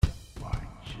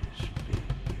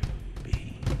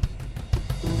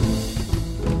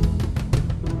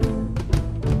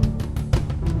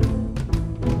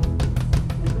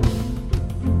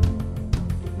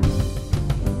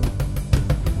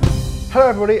Hello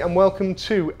everybody and welcome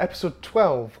to episode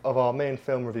 12 of our main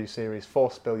film review series for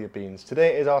Spill Your Beans.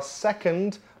 Today is our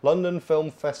second London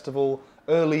Film Festival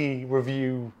early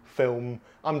review film.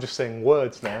 I'm just saying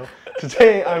words now.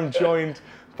 Today I'm joined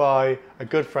by a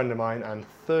good friend of mine and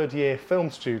third year film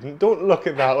student. Don't look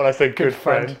at that when I say good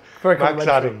friend. Very Max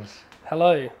Adams.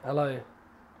 Hello, hello.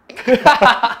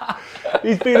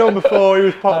 He's been on before, he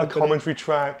was part of the commentary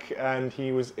track and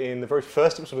he was in the very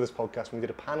first episode of this podcast when we did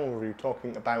a panel review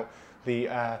talking about the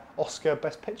Oscar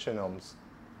Best Picture noms.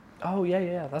 Oh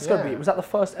yeah. That's gotta be. Was that the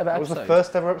first ever episode? It was the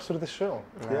first ever episode of the show.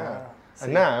 Yeah. See.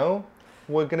 And now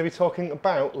we're going to be talking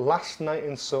about Last Night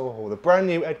in Soho, the brand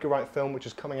new Edgar Wright film, which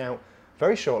is coming out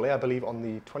very shortly, I believe, on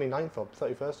the 29th or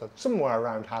 31st, or somewhere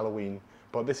around Halloween.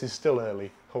 But this is still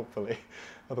early, hopefully.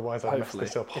 Otherwise, I'll mess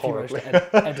this up horribly. If you manage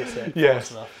to edit it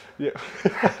Yes. fast enough.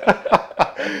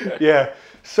 Yeah. Yeah.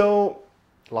 So,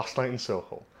 Last Night in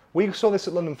Soho. We saw this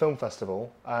at London Film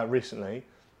Festival recently.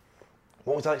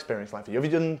 What was that experience like for you? Have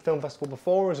you done film festival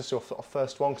before, or is this your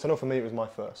first one? Because I know for me it was my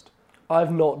first.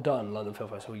 I've not done London Film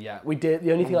Festival yet. We did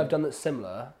the only thing I've done that's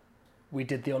similar. We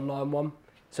did the online one.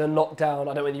 So in lockdown, I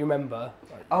don't know whether you remember.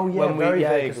 Like, Oh yeah, when very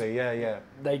vaguely. Yeah.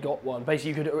 They got one.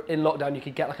 Basically, in lockdown you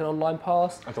could get like an online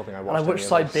pass. I don't think I And watched. I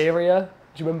watched any of this. Siberia.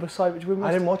 Do you remember Siberia?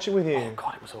 I didn't watch it with you. Oh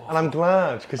god, it was awful. And I'm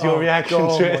glad, because your Oh, reaction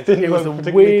God, to it didn't it was look the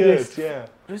particularly weirdest. good. Yeah.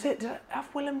 Was it? Did it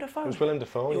have Willem Dafoe? It was Willem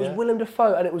Dafoe. It was Willem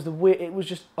Dafoe, and it was the weird. It was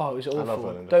just. Oh, it was awful. love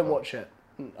Willem Don't Dafoe. watch it.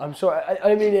 I'm sorry.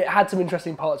 I mean, it had some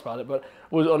interesting parts about it, but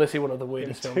was honestly one of the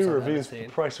weirdest films I've Two ever reviews for seen. the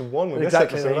price of one with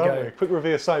Exactly, this there episode, you aren't go. we? Quick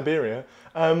review of Siberia.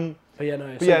 But yeah,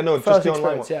 no. Just first the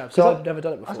online experience, one. yeah. So 'Cause I've never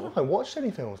done it I before. don't know if I watched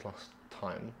any films last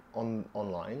time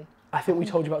online. I think we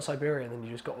told you about Siberia, and then you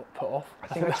just got put off.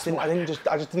 I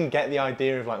just didn't get the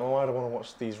idea of like, well, why do I want to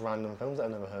watch these random films that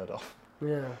I've never heard of?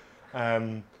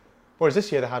 Yeah. Whereas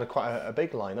this year they had quite a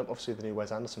big lineup. Obviously, the new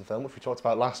Wes Anderson film, which we talked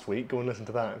about last week. Go and listen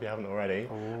to that if you haven't already.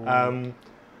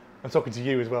 I'm talking to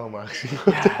you as well, Max.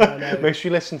 Yeah, I know. Make sure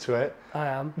you listen to it. I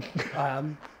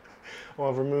am. Or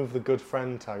I'll remove the good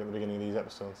friend tag at the beginning of these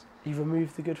episodes. You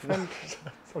removed the good friend.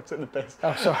 Talked at the best.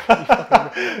 Oh, sorry.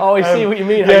 Oh, I see what you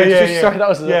mean. Yeah. Sorry, that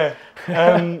was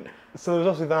So there was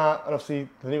obviously that, and obviously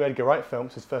the new Edgar Wright film,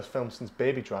 his first film since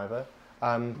Baby Driver.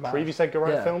 Previous Edgar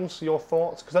Wright films, your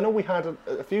thoughts? Because I know we had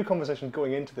a few conversations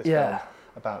going into this film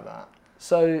about that.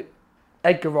 So,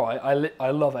 Edgar Wright,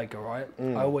 I love Edgar Wright.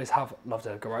 I always have loved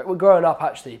Edgar Wright. Well, growing up,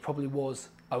 actually, he probably was,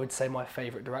 I would say, my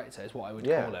favourite director is what I would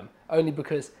call him. Only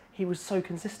because he was so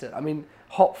consistent. I mean,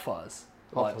 Hot Fuzz,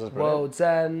 Fuzz is brilliant. World's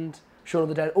End, Shaun of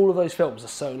the Dead, all of those films are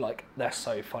so, like, they're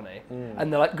so funny.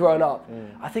 And they're, like, growing up.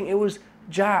 I think it was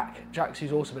Jack,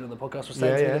 who's also been on the podcast, was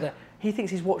saying to me the other day, he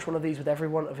thinks he's watched one of these with every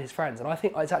one of his friends. And I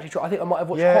think it's actually true. I think I might have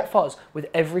watched Hot Fuzz with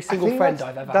every single friend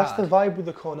I've ever had. That's the vibe with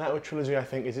the Cornetto trilogy, I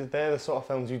think, is that they're the sort of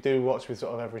films you do watch with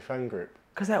sort of every friend group.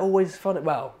 Because they're always funny.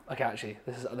 Well, okay, actually,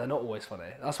 they're not always funny.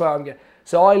 That's where I'm getting.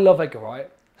 So I love Edgar Wright.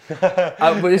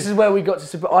 But this is where we got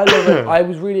to. But I love it. I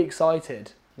was really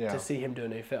excited to see him do a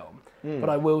new film. But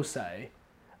I will say,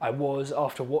 I was,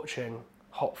 after watching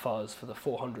Hot Fuzz for the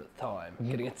 400th time,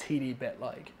 getting a teeny bit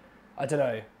like, I don't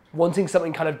know, wanting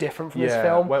something kind of different from this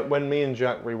film. When me and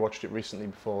Jack rewatched it recently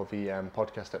before the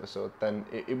podcast episode, then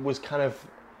it was kind of,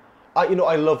 I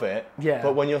love it. Yeah.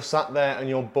 But when you're sat there and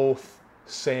you're both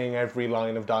saying every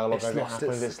line of dialogue as it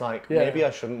happens, it's like, maybe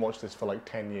I shouldn't watch this for like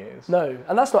 10 years. No,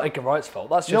 and that's not Edgar Wright's fault.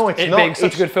 That's just being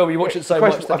such a good film. You watch it so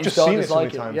much that I've you just start seen it so many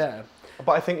disliking times. it. Yeah.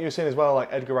 But I think you were saying as well, like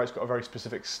Edgar Wright's got a very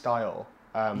specific style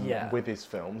with his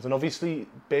films, and obviously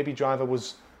Baby Driver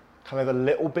was kind of a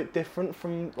little bit different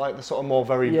from like the sort of more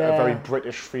very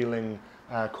British feeling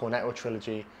Cornetto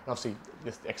trilogy, and obviously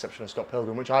with the exception of Scott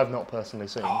Pilgrim, which I've not personally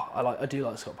seen. Oh, I do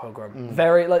like Scott Pilgrim.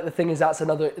 Very, like, the thing is, that's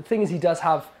another the thing is, he does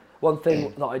have one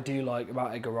thing that I do like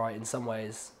about Edgar Wright in some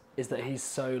ways is that he's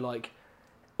so, like,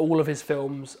 all of his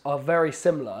films are very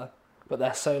similar, but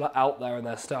they're so, like, out there in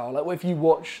their style. Like, if you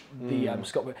watch the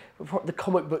the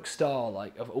comic book style,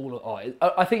 like, of all of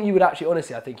I think you would actually,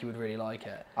 honestly, I think you would really like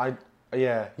it.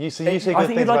 You say good I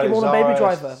think you'd like it more than Baby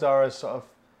Driver. Zara's sort of.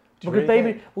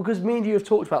 Because me and you have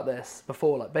talked about this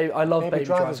before. Like, I love Baby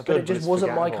Driver, but it just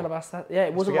wasn't my kind of aesthetic. Yeah,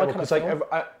 it wasn't my kind of film.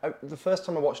 Like, the first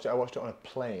time I watched it on a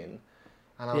plane,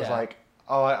 and I was like,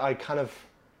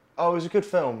 it was a good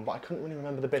film, but I couldn't really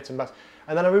remember the bits and bats.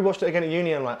 And then I rewatched it again at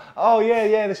uni, and I'm like, oh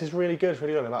yeah, this is really good. It's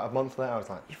really good. And about a month later, I was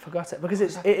like, you forgot it because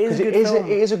it is a good film.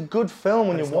 It is a good film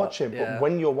when you watch it, but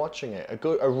when you're watching it,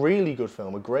 a really good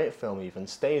film, a great film even,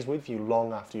 stays with you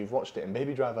long after you've watched it. And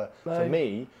Baby Driver, for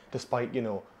me, despite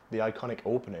the iconic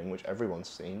opening, which everyone's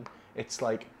seen, it's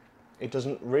like it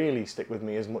doesn't really stick with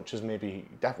me as much as maybe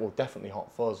definitely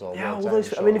Hot Fuzz or yeah, World's all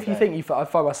those. End, I mean, if you Shaun think I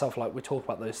find myself like we talk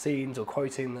about those scenes or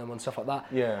quoting them and stuff like that.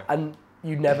 Yeah. And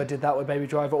you never did that with Baby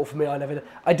Driver, or for me, I never did.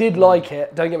 I did like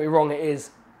it. Don't get me wrong. It is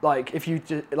like if you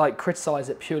like criticize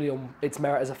it purely on its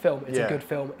merit as a film, it's a good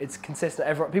film. It's consistent.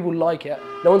 Everyone, people like it.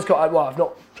 No one's got. Well, I've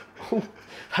not.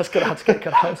 That's gonna have to get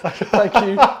cut out. Thank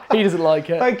you. He doesn't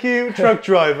like it. Thank you, truck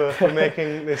driver, for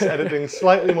making this editing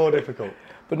slightly more difficult.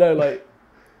 But no, like,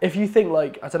 if you think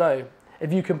like I don't know,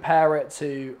 if you compare it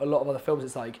to a lot of other films,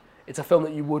 it's like it's a film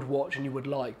that you would watch and you would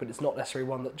like, but it's not necessarily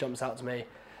one that jumps out to me.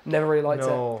 Never really liked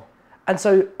it. And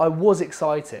so I was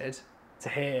excited to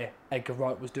hear Edgar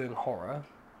Wright was doing horror.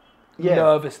 Yeah.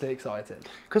 Nervously excited.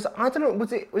 Because I don't know,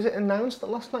 was it announced that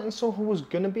Last Night in Soho was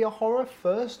going to be a horror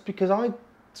first? Because I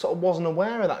sort of wasn't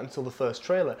aware of that until the first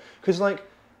trailer. Because like,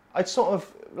 Last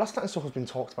Night in Soho has been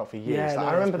talked about for years.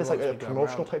 I remember there's like a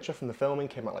promotional picture from the filming,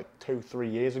 came out like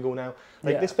 2-3 years ago now.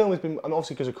 Like this film has been, and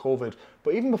obviously because of COVID,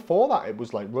 but even before that it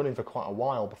was like running for quite a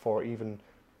while before it even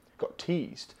got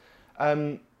teased.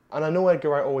 And I know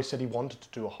Edgar Wright always said he wanted to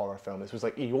do a horror film. This was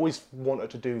like, he always wanted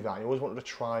to do that. He always wanted to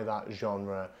try that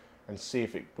genre and see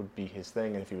if it would be his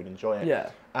thing and if he would enjoy it.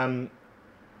 Yeah. And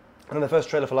then the first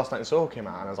trailer for Last Night in Soho came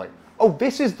out and I was like, oh,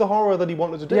 this is the horror that he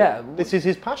wanted to do. Yeah. This is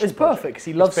his passion. It's perfect because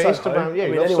he loves Soho. Around, yeah, I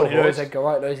mean, anyone who knows Edgar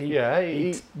Wright knows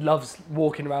he loves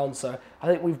walking around Soho. I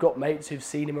think we've got mates who've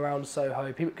seen him around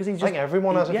Soho. Because he's just, I think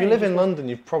everyone has. If you live in London,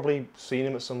 you've probably seen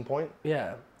him at some point.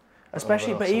 Yeah.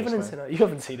 Especially, but even in cinema, you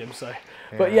haven't seen him, so.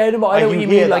 Yeah. But yeah, no, I know what you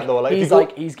mean. Like, though,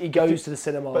 he goes to the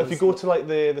cinema. But if you go to like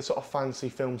the sort of fancy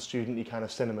film student-y kind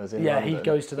of cinemas in London, he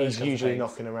goes to those. He's usually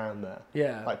knocking around there.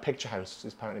 Yeah. Like Picture House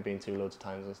has apparently been to loads of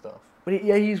times and stuff. But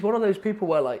he's one of those people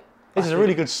where like. This is a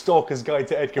really good stalker's guide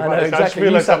to Edgar Wright. I know,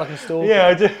 exactly. You sound like a stalker. Yeah,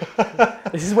 I do.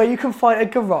 This is where you can find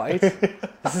Edgar Wright.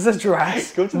 This is his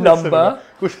address, go to number.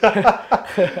 If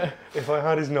I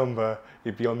had his number,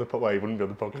 he'd be on the podcast. Well, he wouldn't be on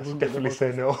the podcast. He'd definitely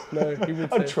say no. No, he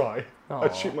would. I'd try. Aww.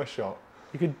 I'd shoot my shot.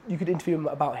 You could interview him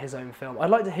about his own film. I'd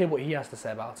like to hear what he has to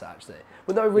say about it. Actually,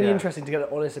 but that would be really interesting to get an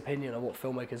honest opinion of what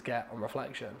filmmakers get on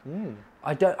reflection.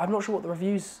 I'm not sure what the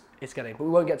reviews it's getting, but we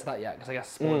won't get to that yet because I guess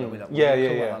spoiler with that. We'll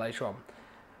talk about that later on.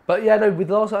 But yeah, no, with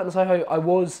Last Night in Soho, I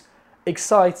was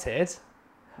excited,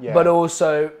 but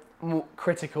also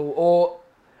critical. Or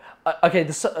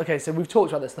so we've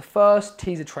talked about this. The first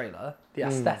teaser trailer, the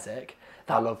aesthetic,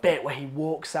 that bit where he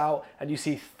walks out and you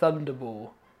see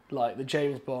Thunderball, like the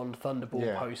James Bond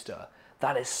Thunderball poster.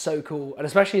 That is so cool, and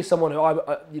especially as someone who I'm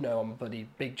a bloody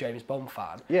big James Bond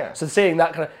fan. Yeah. So seeing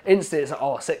that kind of instant, it's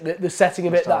like, sick. The setting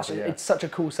of it, it's such a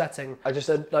cool setting.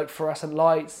 Like fluorescent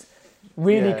lights,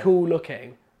 really cool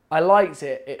looking. I liked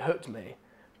it. It hooked me,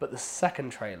 but the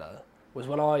second trailer was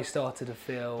when I started to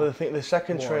feel. But the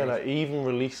second trailer even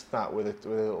released that with a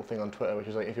little thing on Twitter, which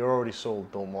was like, if you're already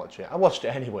sold, don't watch it. I watched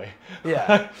it anyway.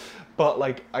 Yeah. But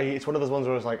like, it's one of those ones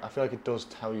where I was like, I feel like it does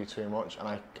tell you too much, and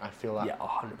I feel that. Yeah,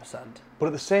 100%. But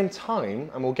at the same time,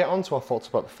 and we'll get on to our thoughts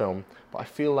about the film, but I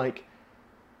feel like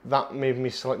that made me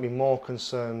slightly more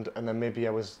concerned, and then maybe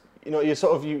I was. You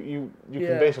sort of you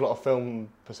can base a lot of film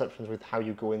perceptions with how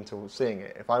you go into seeing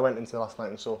it. If I went into Last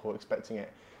Night in Soho expecting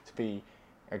it to be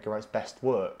Edgar Wright's best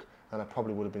work, then I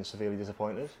probably would have been severely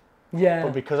disappointed. Yeah.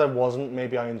 But because I wasn't,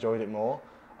 maybe I enjoyed it more.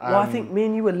 Well, I think me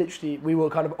and you we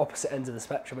were kind of opposite ends of the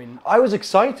spectrum. I mean, I was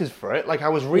excited for it. Like I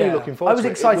was really looking forward to it. I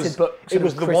was excited, but it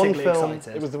was the one film.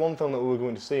 Excited. It was the one film that we were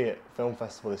going to see at Film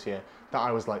Festival this year that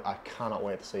I was like, I cannot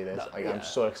wait to see this. I'm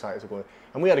so excited to go.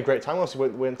 And we had a great time. Obviously,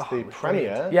 we went to the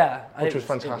premiere, which was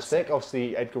fantastic.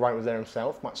 Obviously, Edgar Wright was there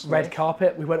himself. Matt Smith. Red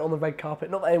carpet. We went on the red carpet.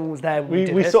 Not that anyone was there.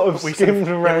 We sort of skimmed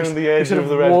around the edge of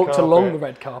the red carpet. Walked along the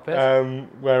red carpet.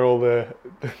 Where all the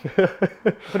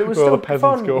but it was still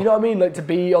fun. Go. You know what I mean? Like to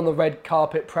be on the red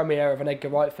carpet premiere of an Edgar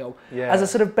Wright film. Yeah. As a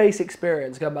sort of base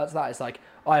experience, going back to that, it's like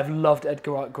I have loved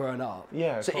Edgar Wright growing up.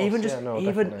 Yeah. So even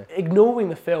ignoring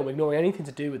the film, ignoring anything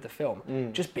to do with the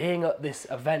film, just being at this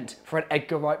event for an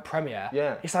Edgar Wright premiere,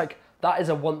 it's like that is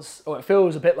it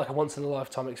feels a bit like a once in a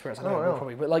lifetime experience. I know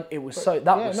probably, but like it was sick.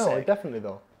 Definitely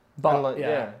though. But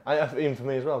even for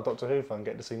me as well, Doctor Who fan,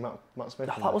 get to see Matt Smith.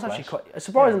 That was actually quite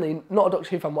surprisingly not a Doctor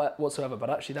Who fan whatsoever,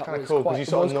 but actually that was cool because you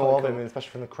sort of know of him,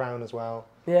 especially from The Crown as well.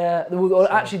 Yeah, well,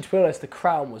 actually, to be honest, The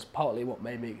Crown was partly what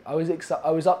made me. I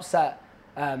was upset.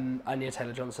 Anya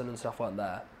Taylor-Johnson and stuff weren't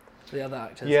there. The other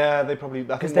actors. Yeah, they probably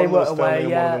because they were away.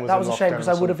 Yeah, that was a shame because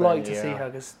I would have liked to see her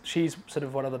because she's sort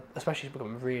of one of the, especially she's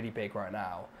becoming really big right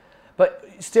now. But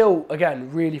still, again,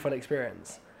 really fun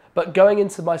experience. But going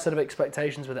into my sort of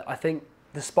expectations with it, I think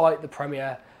despite the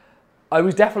premiere, I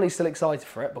was definitely still excited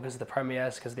for it because of the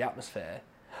premieres, because of the atmosphere.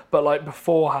 But like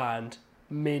beforehand,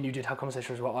 me and you did have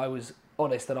conversations where I was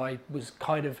honest that I was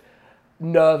kind of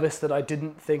nervous that I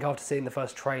didn't think after seeing the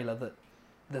first trailer that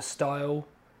the style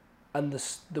and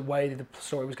the way the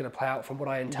story was going to play out from what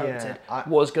I interpreted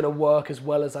was going to work as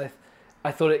well as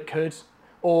I thought it could,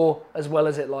 or as well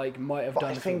as it like might have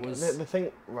done. I think the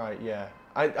thing, right? Yeah,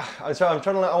 I'm trying to.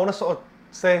 I want to sort of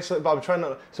say something, but I'm trying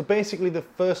not. So basically, the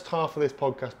first half of this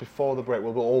podcast before the break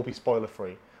will all be spoiler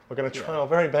free. We're going to try our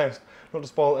very best not to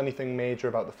spoil anything major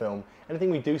about the film.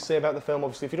 Anything we do say about the film,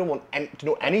 obviously, if you don't want to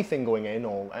know anything going in,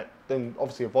 then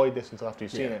obviously avoid this until after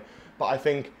you've seen it. But I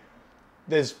think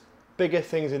there's bigger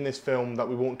things in this film that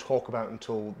we won't talk about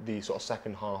until the sort of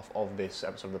second half of this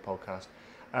episode of the podcast.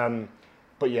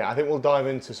 But yeah, I think we'll dive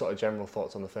into sort of general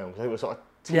thoughts on the film. I think we're sort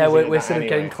of we're sort of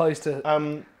getting close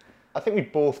to. I think we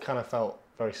both kind of felt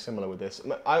very similar with this.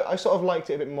 I sort of liked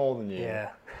it a bit more than you.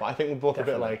 Yeah. But I think we're both a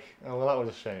bit like, oh well, that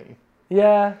was a shame.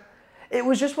 Yeah, it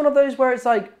was just one of those where it's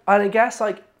like, and I guess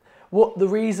like, what the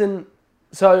reason.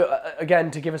 So again,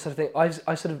 to give us something, I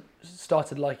sort of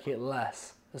started liking it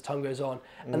less as time goes on,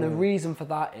 and the reason for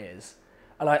that is,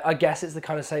 and I guess it's the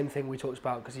kind of same thing we talked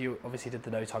about, because you obviously did the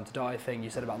No Time to Die thing.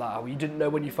 You said about that how you didn't know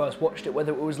when you first watched it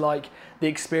whether it was like the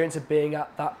experience of being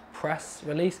at that press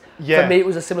release. Yeah. For me, it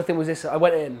was a similar thing. Was this? I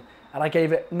went in and I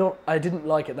gave it I didn't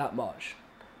like it that much,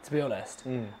 to be honest.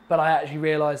 But I actually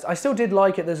realised I still did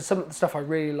like it. There's some stuff I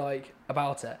really like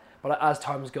about it. But as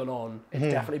time's gone on, it's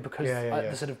definitely because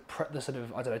the sort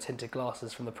of I don't know, tinted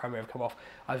glasses from the premiere have come off.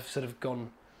 I've sort of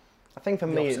gone. I think for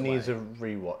me it needs a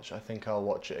rewatch. I think I'll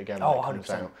watch it again when it comes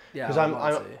 100%. out. Yeah,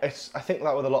 because I think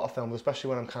that with a lot of films, especially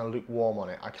when I'm kind of lukewarm on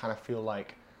it, I kind of feel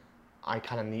like I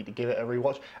kind of need to give it a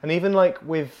rewatch. And even like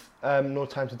with No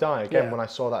Time to Die, again, when I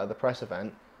saw that at the press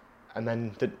event, and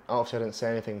then obviously I didn't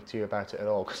say anything to you about it at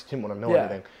all because I didn't want to know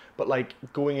anything. But like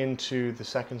going into the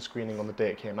second screening on the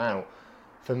day it came out,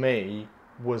 for me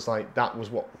was like that was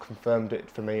what confirmed it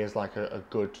for me as like a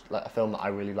good a film that I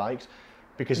really liked.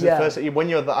 Because the first, when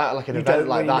you're at like an event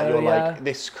like that, you're like,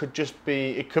 this could just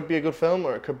be, it could be a good film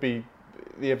or it could be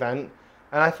the event.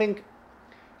 And I think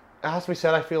it has to be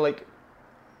said, I feel like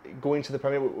going to the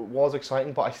premiere was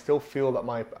exciting, but I still feel that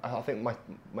I think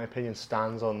my opinion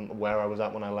stands on where I was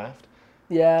at when I left.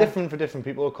 Yeah. Different for different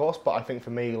people, of course, but I think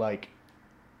for me, like,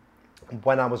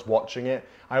 when I was watching it,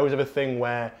 I always have a thing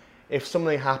where if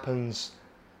something happens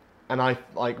and I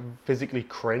like physically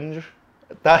cringe,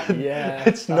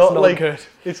 it's not like good.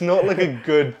 It's not like a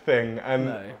good thing,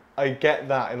 and I get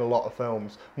that in a lot of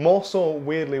films. More so,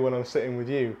 weirdly, when I'm sitting with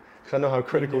you, because I know how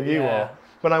critical you are.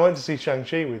 When I went to see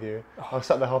Shang-Chi with you, I was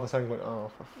sat there half the time going, "Oh,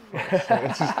 for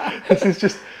fuck's sake, this is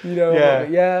just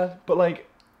But like,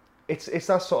 it's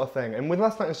that sort of thing. And with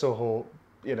Last Night in Soho,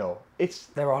 you know,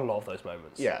 there are a lot of those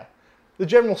moments. Yeah, the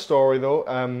general story though,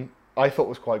 I thought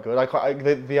was quite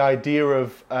good. The idea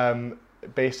of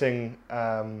basing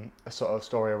a sort of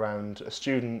story around a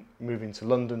student moving to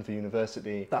London for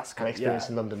university and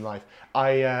experiencing London life.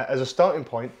 As a starting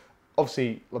point,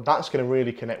 obviously that's going to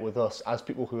really connect with us as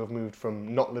people who have moved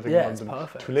from not living in London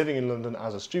to living in London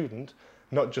as a student,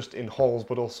 not just in halls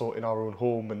but also in our own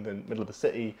home in the middle of the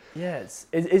city. Yeah,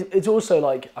 it's also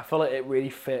like, I feel like it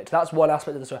really fit. That's one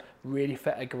aspect of the story, really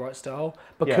fit Edgar Wright's style.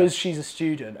 Because she's a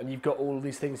student and you've got all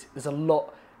these things,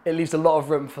 it leaves a lot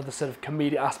of room for the sort of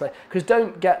comedic aspect. Because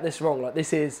don't get this wrong, like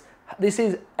this is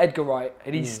Edgar Wright,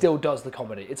 and he still does the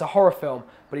comedy. It's a horror film,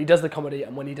 but he does the comedy,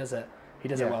 and when he does it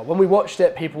well. When we watched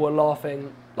it, people were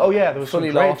laughing. Like, there was some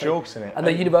great jokes in it. And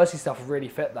the university stuff really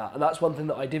fit that. And that's one thing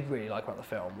that I did really like about the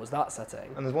film, was that setting.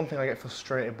 And there's one thing I get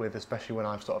frustrated with, especially when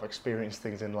I've sort of experienced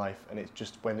things in life, and it's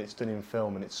just when it's done in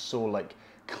film, and it's so like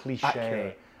cliche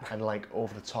accurate. And like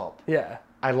over the top. Yeah.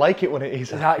 I like it when it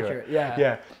is accurate.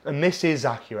 Yeah. And this is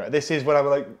accurate. This is when I'm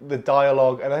like the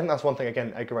dialogue, and I think that's one thing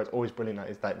again Edgar Wright's always brilliant at,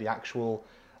 is that the actual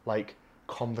like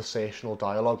conversational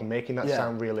dialogue, making that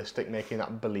sound realistic, making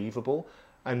that believable.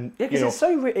 And because it's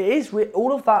so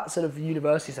all of that sort of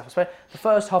university stuff. Especially the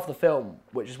first half of the film,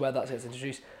 which is where that gets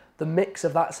introduced, the mix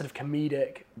of that sort of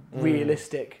comedic,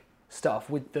 realistic stuff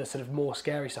with the sort of more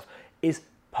scary stuff is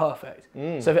perfect.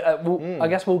 So I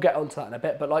guess we'll get onto that in a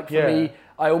bit, but like for me,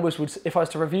 I almost would, if I was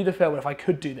to review the film and if I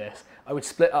could do this, I would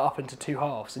split it up into two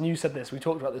halves. And you said this, we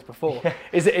talked about this before.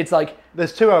 It's like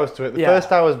there's 2 hours to it. The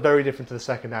first hour is very different to the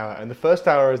second hour, and the first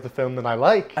hour is the film that I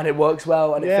like, and it works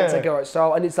well, and it fits Edgar Wright's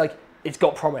style, and it's like it's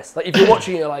got promise. Like if you're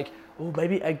watching it, you're like, oh,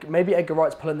 maybe Edgar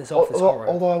Wright's pulling this off. This horror.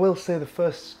 Although I will say the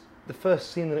first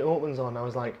scene that it opens on, I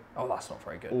was like, oh, that's not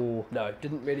very good. Ooh. No,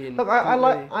 didn't really. Look, I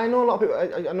know a lot of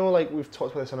people. I know, like we've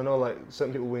talked about this, and I know like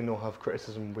certain people we know have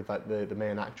criticism with like the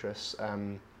main actress.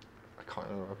 I can't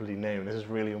remember her bloody name. This is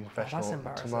really unprofessional.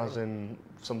 That's embarrassing.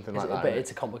 Tamazin something like that. But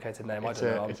it's a complicated name. I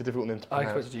don't know. It's a difficult name to I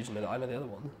pronounce. expected you to know that. I know the other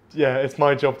one. Yeah, it's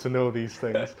my job to know these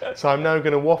things. So I'm now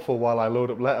going to waffle while I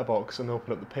load up Letterboxd and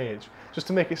open up the page, just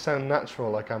to make it sound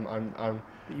natural. Like I'm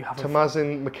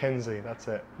Tamazin Mackenzie. That's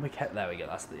it. There we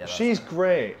go. She's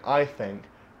great, I think,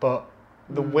 but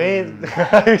the way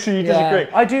so you disagree.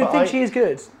 I do think she is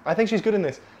good. I think she's good in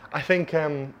this. I think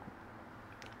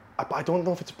I don't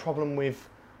know if it's a problem with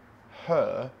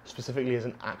her specifically as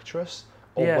an actress,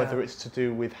 or whether it's to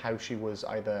do with how she was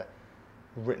either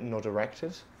written or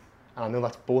directed. And I know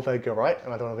that's both Edgar Wright,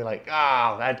 and I don't want to be like,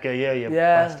 Edgar, you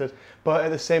bastard. But at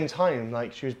the same time,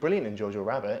 like, she was brilliant in Jojo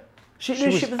Rabbit. She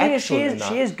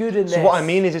is good in this. So what I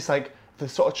mean is, it's like the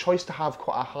sort of choice to have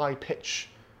quite a high pitch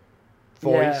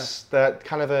voice that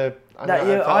kind of I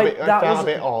found a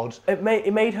bit odd.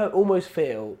 It made her almost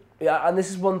feel, and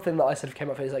this is one thing that I sort of came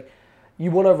up with, is like,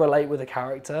 you want to relate with a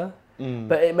character,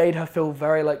 but it made her feel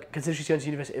very, like, considering she's going to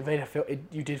university, it made her feel,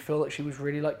 you did feel like she was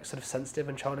really, like, sort of sensitive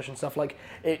and childish and stuff. Like,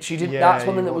 she did. That's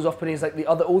one thing that was off-putting, is like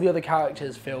all the other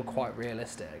characters feel quite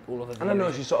realistic. All of them. I don't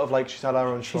know. She's sort of like, she's had her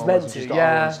own traumas. She's got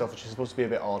her own stuff. And she's supposed to be a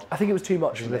bit odd. I think it was too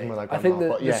much. She's living with her I think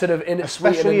the sort of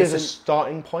especially as a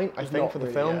starting point, I think, for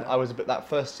the film, I was a bit, that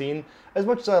first scene. As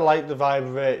much as I liked the vibe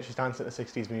of it, she's dancing to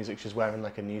 60s music. She's wearing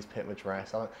like a newspaper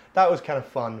dress. That was kind of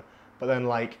fun. But then,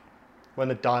 like, when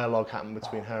the dialogue happened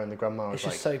between her and the grandma, it's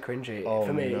just so cringy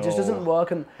for me. No. It just doesn't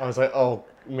work. And I was like,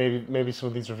 maybe some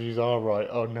of these reviews are right.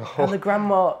 Oh no. And the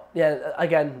grandma,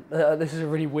 again, this is a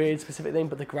really weird specific thing,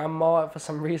 but the grandma, for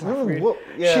some reason, it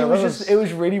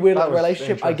was really weird, like,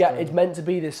 relationship. I get it's meant to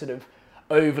be this sort of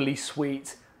overly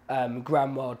sweet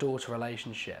grandma-daughter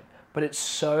relationship, but it's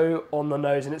so on the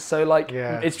nose, and it's so like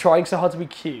it's trying so hard to be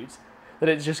cute that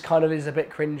it just kind of is a bit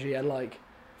cringy, and like,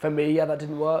 for me, that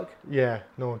didn't work. Yeah,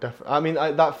 no, definitely. I mean,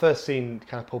 that first scene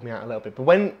kind of pulled me out a little bit. But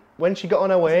when she got on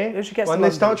her way, when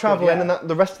they start travelling, and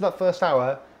the rest of that first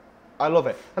hour, I love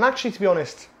it. And actually, to be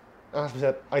honest, as I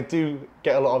said, I do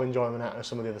get a lot of enjoyment out of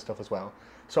some of the other stuff as well.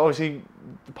 So obviously,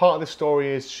 the part of the story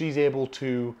is she's able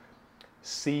to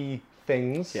see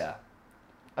things. Yeah.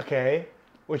 Okay.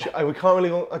 Which we can't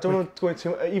really. I don't want to go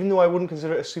into. Even though I wouldn't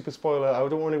consider it a super spoiler, I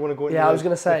don't really want to go into. Yeah, I was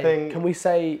going to say. Can we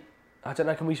say? I don't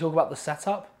know, can we talk about the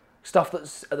setup? Stuff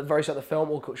that's at the very start of the film,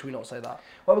 or should we not say that?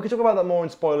 Well, we could talk about that more in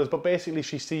spoilers, but basically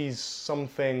she sees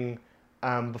something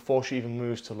before she even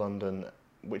moves to London,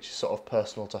 which is sort of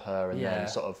personal to her, and then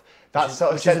sort of... That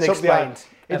sort of sets up the...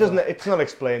 It's not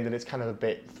explained, and it's kind of a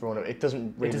bit thrown out. It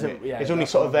doesn't really... it's only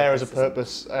sort of there as a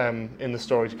purpose in the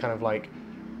story to kind of like...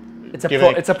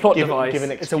 It's a plot device. Give an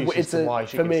excuse to why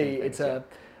she can see things. It's a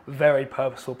very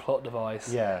purposeful plot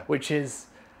device, which is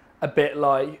a bit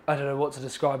like, I don't know what to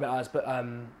describe it as, but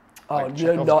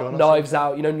Knives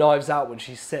Out. You know, Knives Out when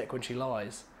she's sick, when she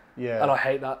lies. Yeah. And I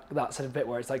hate that sort of bit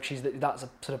where it's like that's a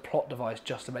sort of plot device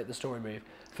just to make the story move.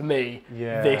 For me,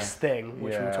 this thing,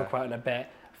 which we'll talk about in a bit,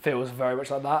 feels very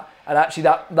much like that. And actually,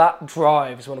 that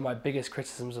drives one of my biggest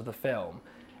criticisms of the film,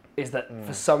 is that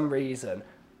for some reason,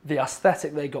 the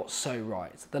aesthetic they got so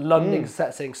right. The London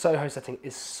setting, Soho setting,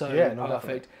 is so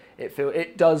perfect. Definitely.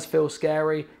 It does feel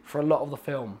scary for a lot of the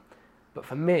film. But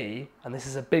for me, and this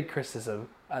is a big criticism,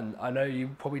 and I know you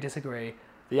probably disagree,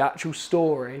 the actual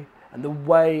story and the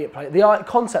way it plays, the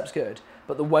concept's good,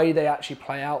 but the way they actually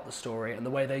play out the story and the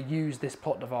way they use this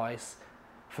plot device,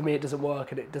 for me it doesn't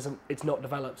work, and it's not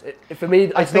developed. For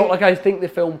me, it's not like I think the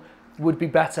film would be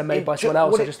better made by someone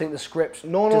else. I just think the script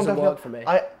doesn't work for me.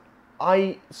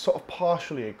 I sort of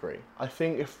partially agree. I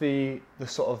think if the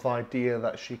sort of idea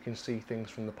that she can see things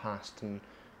from the past and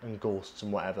ghosts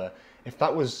and whatever, if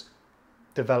that was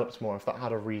developed more, if that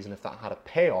had a reason, if that had a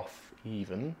payoff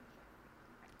even,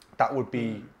 that would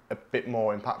be a bit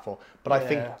more impactful. But I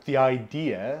think the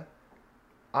idea,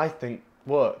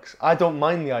 works. I don't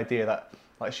mind the idea that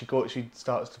like she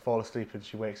starts to fall asleep and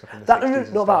she wakes up in the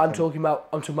 60s. Not that I'm talking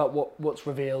about what's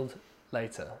revealed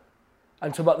later.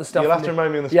 I'm talking about the stuff. You'll have to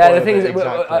remind me on the spoiler. Yeah, the thing is,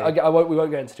 exactly. we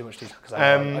won't go into too much detail because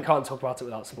I can't talk about it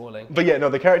without spoiling. But yeah, no,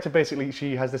 the character basically,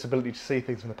 she has this ability to see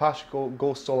things from the past,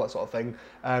 ghosts, all that sort of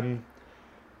thing.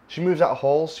 She moves out of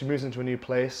halls, she moves into a new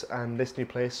place, and this new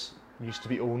place used to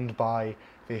be owned by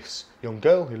this young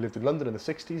girl who lived in London in the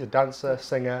 60s, a dancer,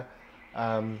 singer,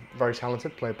 very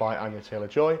talented, played by Anya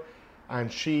Taylor-Joy.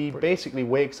 And she basically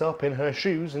wakes up in her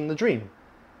shoes in the dream.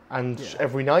 And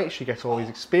every night she gets all these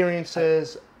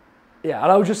experiences. Yeah,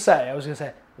 and I was going to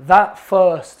say, that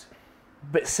first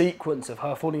sequence of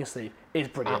her falling asleep is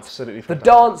brilliant. Absolutely fantastic.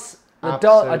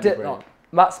 The dance,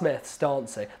 Matt Smith's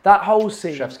dancing, that whole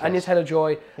scene, Chef's kiss. Anya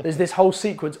Taylor-Joy, there's this whole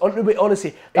sequence.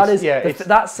 Honestly,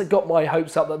 that's got my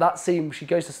hopes up. That scene, she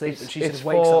goes to sleep and she just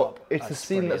wakes up. It's the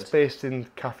scene that's based in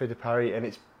Café de Paris, and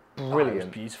it's brilliant. It was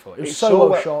beautiful. It was so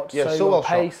well shot, so well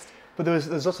paced. But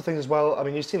there's lots of things as well. I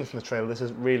mean, you've seen this from the trailer. This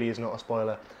really is not a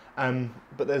spoiler.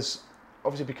 But there's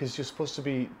obviously, because you're supposed to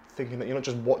be thinking that you're not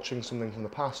just watching something from the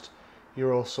past,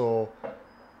 you're also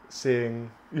seeing.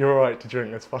 You're all right to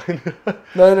drink. That's fine.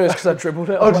 No, it's because I dribbled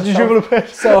it. Oh, did you dribble a bit?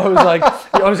 So I was like,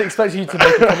 I was expecting you to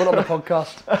make a comment on the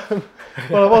podcast.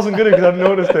 Well, I wasn't going to because I'd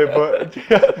noticed it,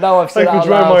 but now I've said I could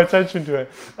draw my attention to it.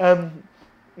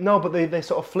 No, but they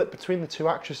sort of flip between the two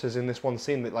actresses in this one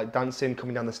scene, that like dancing,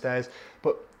 coming down the stairs.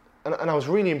 But and I was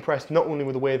really impressed not only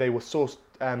with the way they were so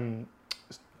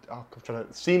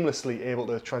seamlessly able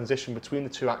to transition between the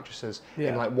two actresses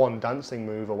in like one dancing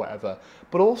move or whatever,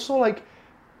 but also like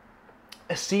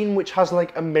a scene which has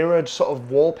like a mirrored sort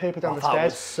of wallpaper down the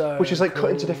stairs, which is like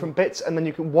cut into different bits, and then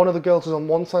you can, one of the girls is on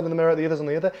one side of the mirror, the other's on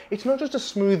the other. It's not just a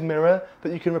smooth mirror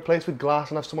that you can replace with glass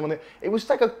and have someone on it. It was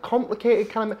like a complicated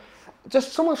kind of,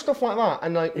 just some of stuff like that.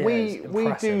 And like we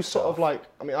do sort of like,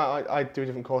 I mean, I do a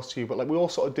different course to you, but like we all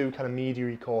sort of do kind of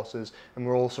media courses, and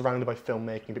we're all surrounded by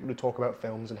filmmaking, people who talk about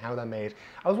films and how they're made.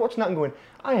 I was watching that and going,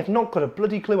 I have not got a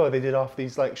bloody clue how they did off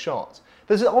these like shots.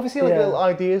 There's obviously like little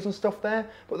ideas and stuff there,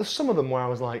 but there's some of them where I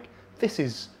was like, this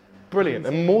is brilliant.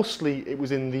 And mostly it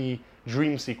was in the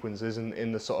dream sequences and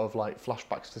in the sort of like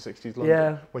flashbacks to 60s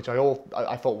London, which I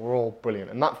thought were all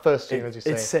brilliant. And that first scene, as you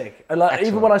say, it's sick. And like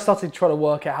even when I started trying to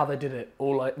work out how they did it,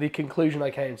 or like the conclusion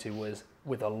I came to was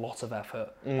with a lot of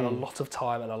effort and a lot of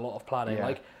time and a lot of planning.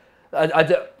 Like I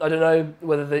don't know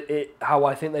whether how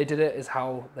I think they did it is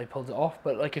how they pulled it off,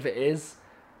 but like if it is,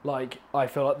 like I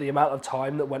feel like the amount of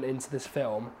time that went into this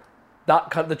film, that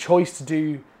kind of the choice to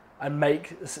do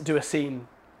a scene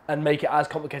and make it as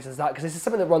complicated as that, because this is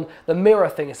something that runs, the mirror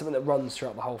thing is something that runs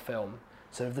throughout the whole film.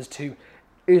 So if there's two,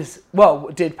 it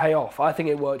did pay off. I think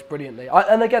it worked brilliantly.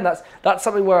 And again, that's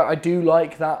something where I do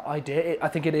like that idea. I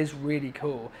think it is really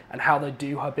cool, and how they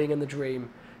do her being in the dream.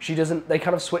 They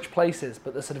kind of switch places,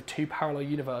 but there's sort of two parallel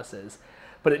universes,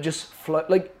 but it just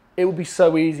like, it would be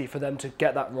so easy for them to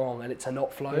get that wrong and it to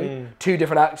not flow. Two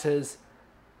different actresses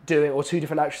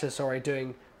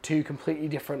doing two completely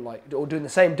different, like, or doing the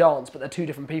same dance, but they're two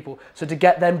different people. So to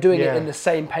get them doing it in the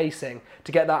same pacing,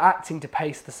 to get that acting to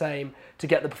pace the same, to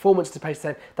get the performance to pace the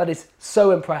same, that is so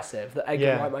impressive that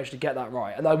Edgar Wright managed to get that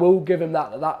right. And I will give him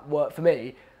that worked for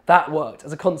me. That worked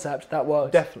as a concept. That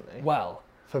worked definitely well.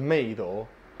 For me though,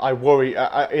 I worry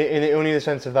only in the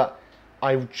sense of that.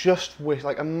 I just wish,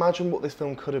 like, imagine what this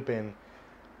film could have been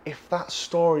if that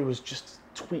story was just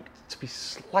tweaked to be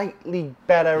slightly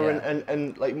better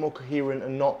and like more coherent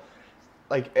and not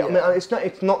like I mean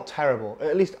it's not terrible.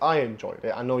 At least I enjoyed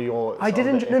it. I know you're. I did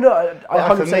enjoy. No, I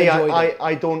 100% enjoyed it.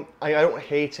 I don't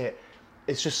hate it.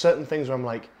 It's just certain things where I'm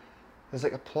like, there's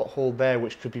like a plot hole there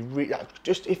which could be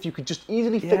just if you could just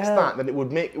easily fix that, then it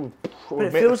would make But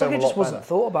it feels like it just wasn't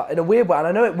thought about in a weird way, and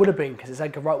I know it would have been because it's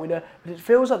Edgar Wright, we know. But it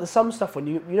feels like there's some stuff when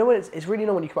you know when it's really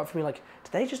when you come back from me like,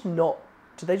 did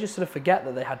they just sort of forget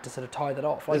that they had to sort of tie that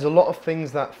off? Like, there's a lot of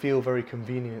things that feel very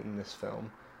convenient in this film.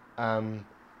 I'll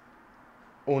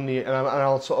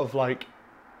sort of like,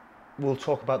 we'll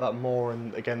talk about that more,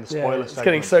 and again the spoiler segment. It's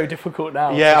getting so difficult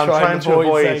now. Yeah, I'm trying to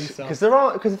avoid because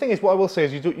the thing is, what I will say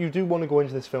is you do want to go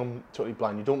into this film totally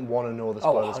blind. You don't want to know the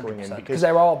spoilers going in because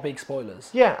there are big spoilers.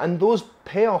 Yeah, and those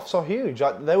payoffs are huge.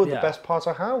 They were the best parts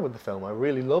I had with the film. I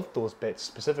really loved those bits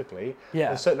specifically. Yeah,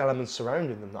 there's certain elements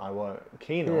surrounding them that I were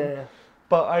keen on. Yeah.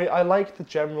 But I like the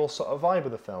general sort of vibe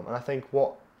of the film, and I think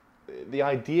what the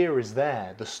idea is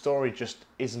there. The story just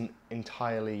isn't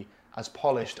entirely as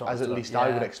polished as at least I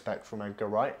would expect from Edgar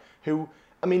Wright, who,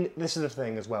 I mean, this is the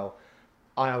thing as well.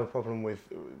 I have a problem with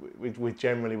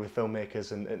generally with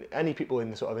filmmakers and any people in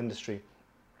the sort of industry,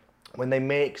 when they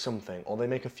make something or they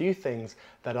make a few things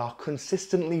that are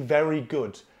consistently very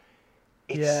good,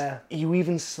 you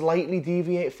even slightly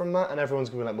deviate from that and everyone's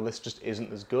going to be like, well, this just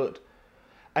isn't as good.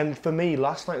 And for me,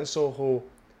 Last Night in Soho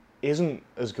isn't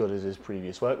as good as his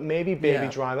previous work. Maybe Baby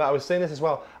Driver. I was saying this as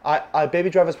well. Baby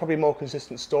Driver is probably a more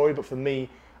consistent story, but for me,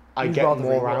 I get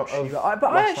more out of Last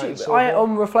Night in Soho.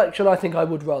 On reflection, I think I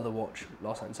would rather watch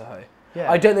Last Night in Soho.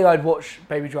 Yeah. I don't think I'd watch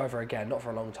Baby Driver again, not for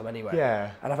a long time anyway.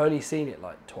 Yeah. And I've only seen it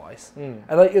like twice. And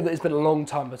like, it's been a long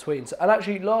time between. So, and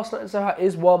actually, Last Night in Soho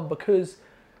is one because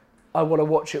I want to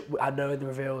watch it. I know the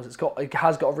reveals. It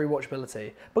has got a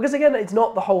rewatchability because again, it's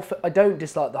not the whole. I don't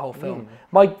dislike the whole film.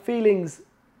 My feelings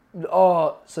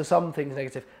are some things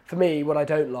negative for me. What I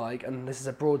don't like, and this is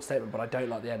a broad statement, but I don't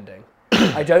like the ending.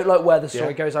 I don't like where the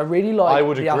story goes. I really like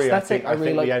the aesthetic. I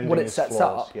really like what it sets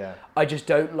up. Yeah. I just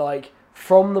don't like,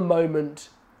 from the moment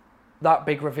that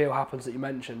big reveal happens that you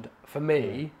mentioned, for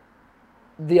me,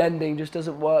 the ending just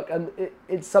doesn't work. And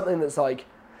it's something that's like,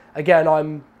 again,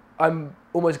 I'm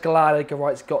almost glad Edgar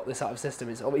Wright's got this out of system.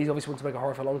 He's obviously wanted to make a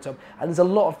horror for a long time. And there's a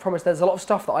lot of promise. There's a lot of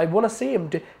stuff that I want to see him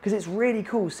do, because it's really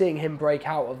cool seeing him break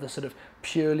out of the sort of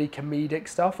purely comedic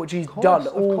stuff, which he's done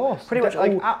pretty much.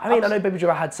 Like, I mean, I know Baby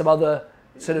Driver had some other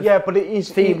sort of but it is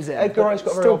themes in. Edgar Wright's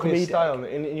got a very obvious comedic style,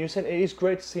 and you said it is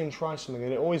great to see him try something,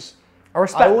 and it always. I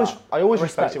always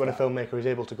respect it when a filmmaker is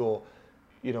able to go,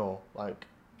 you know, like,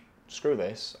 screw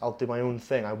this, I'll do my own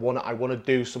thing. I want to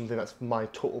do something that's my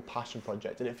total passion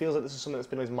project, and it feels like this is something that's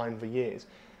been on his mind for years.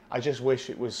 I just wish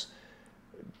it was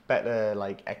better,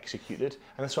 like, executed,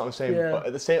 and that's what I'm saying. Yeah. But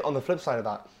at the same, on the flip side of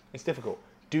that, it's difficult.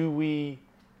 Do we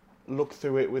look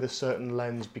through it with a certain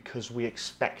lens because we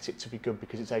expect it to be good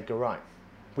because it's Edgar Wright?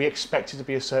 We expect it to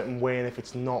be a certain way, and if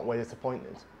it's not, we're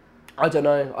disappointed. I don't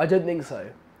know. I don't think so.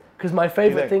 Because my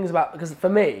favourite things about, because for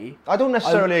me, I don't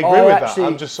necessarily agree with that.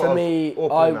 I'm just sort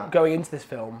of going into this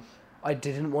film, I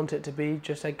didn't want it to be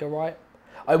just Edgar Wright.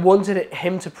 I wanted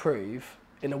him to prove,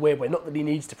 in a weird way, not that he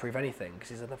needs to prove anything, because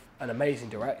he's an amazing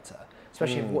director,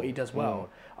 especially what he does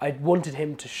well. I wanted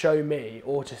him to show me,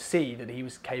 or to see, that he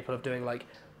was capable of doing like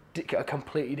a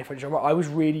completely different genre. I was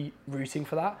really rooting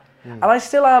for that. And I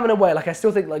still am, in a way. Like, I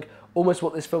still think, like, almost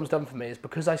what this film's done for me is,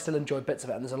 because I still enjoy bits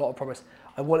of it, and there's a lot of promise,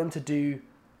 I want him to do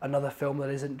another film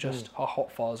that isn't just a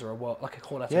Hot Fuzz or a world, like a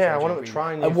Cornetto. Yeah, I want him to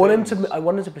try new I want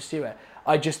him to pursue it.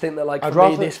 I just think that, like, for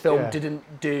me, this film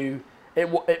didn't do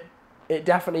it. It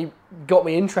definitely got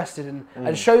me interested in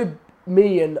and showed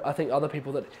me, and I think other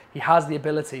people, that he has the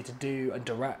ability to do and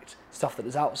direct stuff that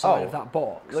is outside of that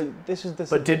box. Like,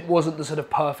 wasn't the sort of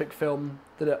perfect film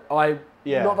that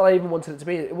not that I even wanted it to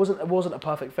be. It wasn't a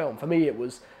perfect film for me. It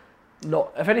was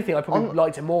not. If anything, I probably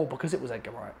liked it more because it was Edgar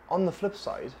Wright. On the flip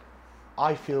side,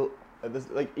 I feel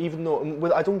like, even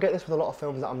though I don't get this with a lot of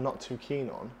films that I'm not too keen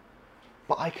on,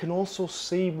 but I can also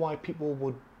see why people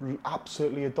would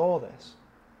absolutely adore this.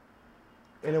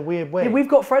 In a weird way. Yeah, we've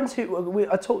got friends who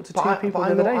I talked to two people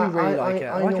the other day who really like it.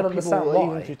 I can understand why.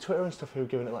 Even through Twitter and stuff, who are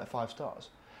giving it like 5 stars.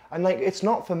 And like, it's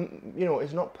not for, you know,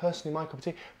 it's not personally my cup of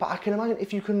tea. But I can imagine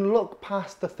if you can look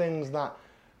past the things that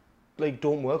like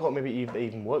don't work, or maybe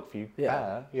even work for you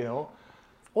better, you know.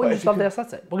 Or you just love the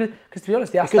aesthetic. Because to be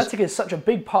honest, the aesthetic is such a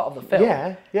big part of the film.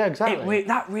 Yeah, exactly.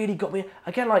 That really got me.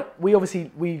 Again, like,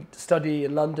 we study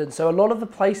in London, so a lot of the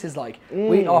places, like,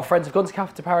 our friends have gone to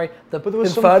Café de Paris, the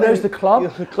Inferno's, the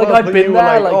club. Like, I'd been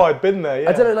there. Like, I'd been there, yeah.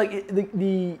 I don't know, like,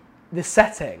 the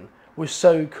setting was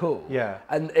so cool. Yeah.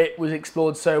 And it was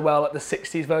explored so well, like the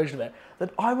 60s version of it,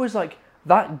 that I was like,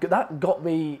 that got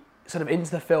me sort of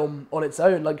into the film on its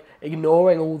own, like,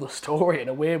 ignoring all the story in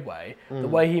a weird way. The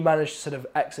way he managed to sort of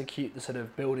execute the sort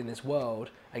of building this world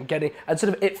and getting, and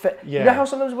sort of it fit. Yeah. You know how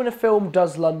sometimes when a film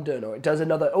does London, or it does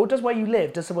another, or it does where you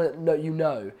live, does somewhere that you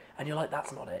know, and you're like,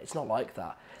 that's not it, it's not like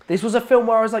that. This was a film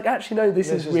where I was like, actually, no, this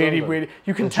is really, really,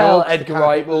 you can tell Edgar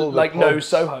Wright, like, knows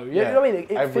Soho. You know what I mean?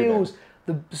 It feels,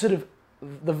 the sort of,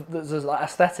 the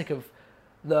aesthetic of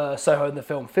the Soho in the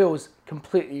film feels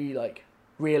completely, like,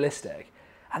 realistic.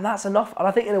 And that's enough. And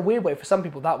I think in a weird way, for some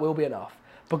people, that will be enough.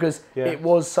 Because it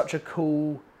was such a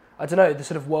cool, I don't know, the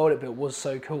sort of world it built was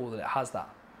so cool that it has that.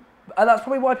 And that's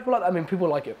probably why people like that. I mean, people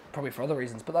like it probably for other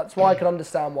reasons, but that's why I can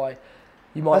understand why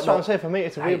you might. That's what I'm saying. For me,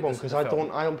 it's a weird one because I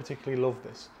don't particularly love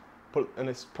this. And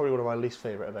it's probably one of my least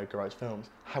favourite of Edgar Wright's films.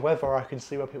 However, I can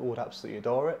see why people would absolutely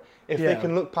adore it. If they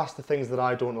can look past the things that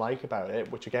I don't like about it,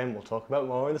 which again, we'll talk about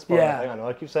more in the spoiler thing. I know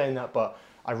I keep saying that, but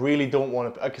I really don't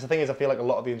want to, because the thing is, I feel like a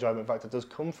lot of the enjoyment factor does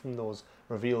come from those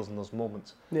reveals and those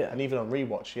moments. Yeah. And even on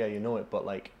rewatch, you know it, but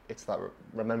like, it's that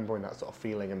remembering that sort of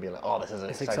feeling and being like, oh, this is an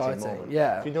exciting moment.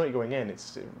 Yeah. If you know it going in, it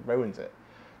ruins it.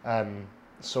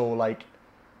 So like,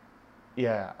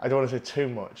 yeah, I don't want to say too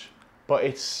much, but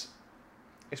it's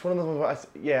one of those ones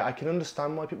where I can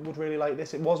understand why people would really like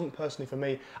this. It wasn't personally for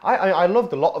me. I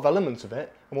loved a lot of elements of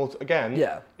it, and we'll, again,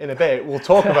 in a bit, we'll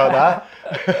talk about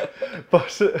that.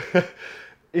 But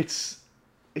it's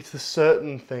the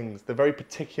certain things, the very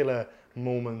particular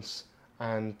moments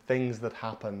and things that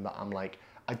happen that I'm like,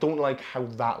 I don't like how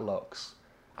that looks.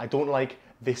 I don't like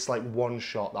this like one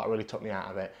shot that really took me out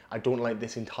of it. I don't like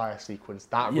this entire sequence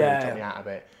that really took me out of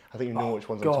it. I think you know which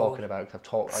ones I'm talking about, because I've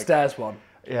talked like Stairs one.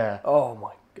 Yeah. Oh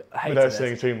my God. Without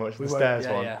saying too much, the stairs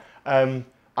one.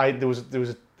 There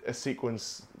was a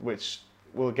sequence which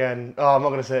will again. Oh, I'm not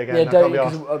going to say it again. Yeah, don't.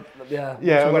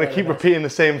 I'm going to keep repeating the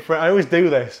same phrase. I always do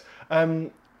this.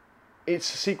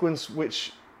 It's a sequence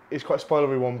which is quite a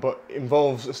spoilery one, but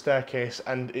involves a staircase,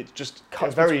 and it's just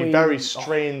Cuts a very, between- very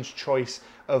strange choice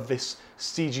of this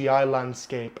CGI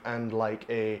landscape and like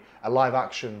a live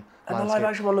action. And the live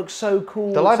action one looks so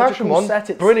cool. The live such a action cool one, set.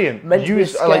 It's brilliant. meant to be a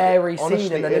scary scene,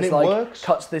 honestly, and then it's it like works.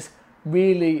 cuts this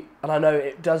really, and I know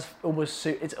it does almost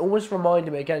suit. It's almost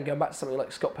reminded me again, going back to something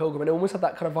like Scott Pilgrim, and it almost had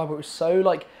that kind of vibe where it was so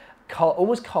like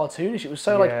almost cartoonish. It was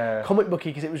so like comic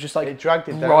booky because it was just like it dragged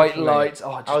it down bright for me. lights.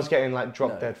 I was getting like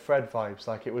Drop Dead Fred vibes.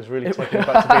 Like it was really taking me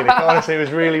back to being. Honestly, it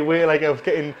was really weird. Like I was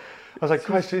like,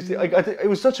 Christ, it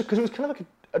was such a because it was kind of like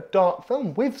a dark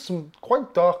film with some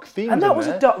quite dark themes. And that in was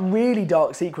there. a really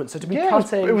dark sequence. So to be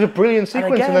cutting, it was a brilliant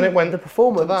sequence, and then it went the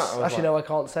performance. to that. Actually, no, I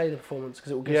can't say the performance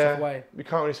because it will give stuff away. We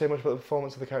can't really say much about the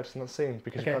performance of the characters in that scene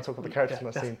because we can't talk about the characters in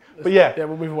that scene. But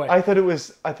we'll move away. I thought it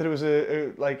was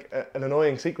an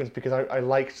annoying sequence because I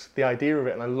liked the idea of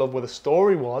it and I loved where the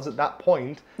story was at that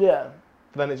point. Yeah.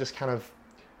 But then it just kind of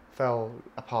fell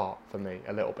apart for me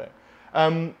a little bit.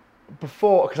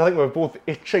 Before, because I think we're both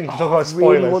itching to talk about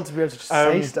spoilers. I really want to be able to just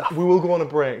say stuff. We will go on a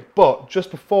break, but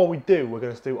just before we do, we're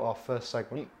going to do our first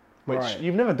segment, which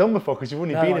you've never done before because you've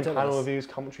only been in panel reviews,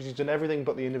 commentaries, you've done everything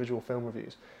but the individual film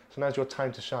reviews. So now's your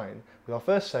time to shine with our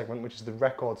first segment, which is the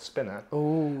record spinner.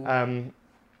 Ooh.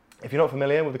 If you're not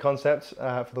familiar with the concept,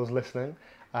 for those listening,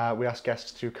 we ask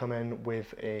guests to come in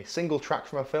with a single track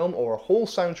from a film or a whole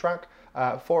soundtrack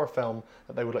for a film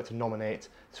that they would like to nominate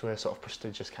to a sort of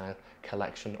prestigious kind of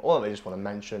collection, or that they just want to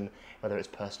mention, whether it's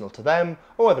personal to them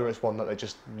or whether it's one that they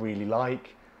just really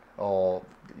like, or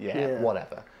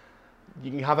whatever.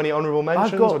 You can have any honourable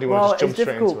mentions, or do you want to just jump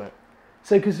straight into it?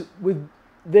 So, because with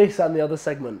this and the other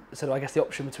segment, so I guess the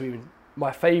option between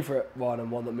my favourite one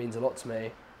and one that means a lot to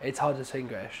me, it's hard to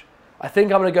distinguish. I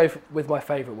think I'm going to go with my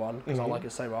favourite one because I like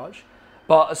it so much.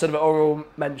 But a sort of an oral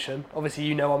mention. Obviously,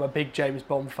 you know I'm a big James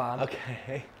Bond fan.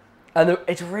 Okay. And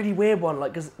it's a really weird one,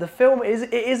 like because the film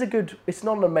is a good. It's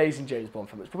not an amazing James Bond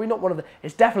film. It's probably not one of the.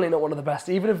 It's definitely not one of the best,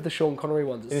 even of the Sean Connery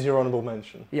ones. Is your honourable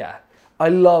mention? Yeah, I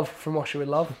love From Russia with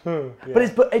Love,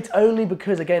 but it's only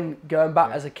because again going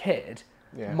back as a kid,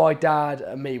 my dad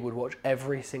and me would watch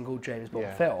every single James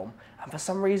Bond film, and for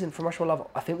some reason From Russia with Love,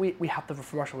 I think we have the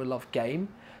From Russia with Love game.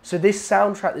 So this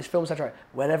soundtrack, this film soundtrack,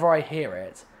 whenever I hear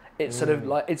it. It's sort of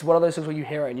like, it's one of those things where you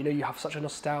hear it and you know you have such a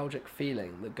nostalgic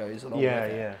feeling that goes along with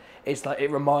it. Yeah. It's like,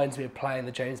 it reminds me of playing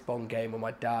the James Bond game with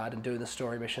my dad and doing the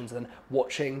story missions and then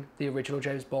watching the original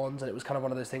James Bonds, and it was kind of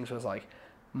one of those things where it's like,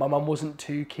 my mum wasn't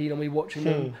too keen on me watching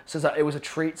them, so it's like, it was a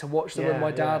treat to watch them with my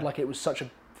dad, like it was such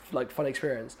a fun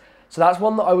experience. So that's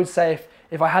one that I would say,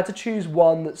 if I had to choose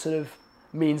one that sort of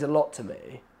means a lot to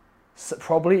me, so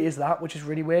probably is that, which is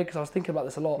really weird because I was thinking about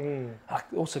this a lot.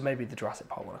 Also, maybe the Jurassic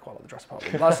Park one. I quite like the Jurassic Park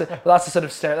one. That's a sort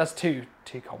of that's too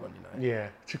common, you know. Yeah,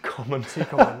 too common. Too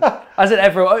common. As in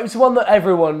everyone, it's one that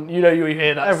everyone, you know, you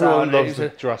hear that everyone sound. Loves the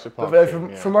Jurassic Park.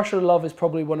 From Russia with Love is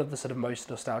probably one of the sort of most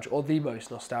nostalgic, or the most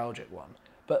nostalgic one.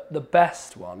 But the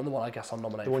best one, and the one I guess I'm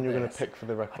nominated. The one you're going to pick for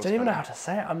the record. I don't even know how to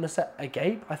say it. I'm going to say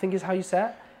Agape, I think is how you say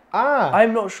it.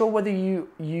 I'm not sure whether you've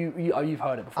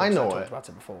heard it before. I know I talked about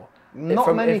it before.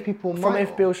 Not many people might. From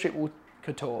If Beale Street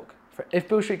Could Talk. If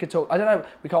Beale Street Could Talk, I don't know.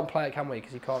 We can't play it, can we?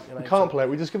 Because you can't. You know, we can't play it.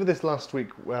 We discovered this last week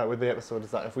with the episode.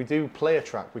 Is that if we do play a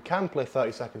track, we can play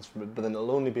 30 seconds from it, but then it'll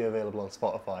only be available on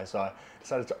Spotify. So I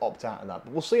decided to opt out of that.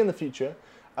 But we'll see in the future.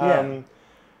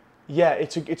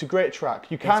 It's a great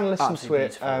track. You can listen to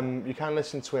it. You can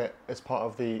listen to it as part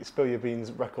of the Spill Your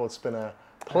Beans record spinner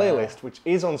playlist, which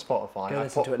is on Spotify. Go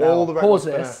listen to it now. Pause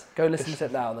this, go listen to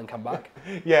it now and then come back.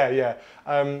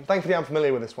 Thankfully I'm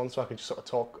familiar with this one, so I can just sort of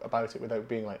talk about it without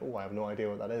being like, oh, I have no idea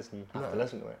what that is, and have to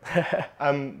listen to it.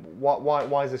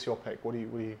 Why is this your pick? What do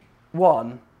you...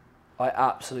 One, I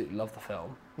absolutely love the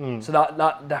film. So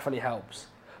that definitely helps.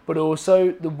 But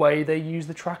also the way they use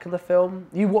the track in the film.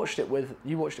 You watched it with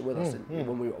us, didn't you,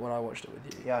 when I watched it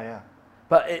with you. Yeah.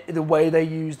 But the way they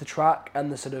use the track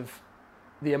and the sort of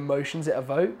the emotions it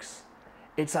evokes,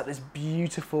 it's like this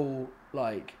beautiful,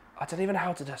 like, I don't even know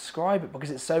how to describe it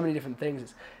because it's so many different things.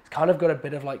 It's kind of got a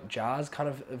bit of like jazz kind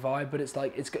of vibe, but it's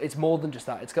like it's more than just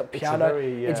that. It's got piano.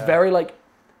 It's very like,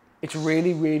 it's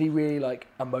really, really, really like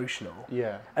emotional.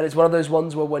 Yeah. And it's one of those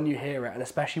ones where when you hear it, and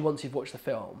especially once you've watched the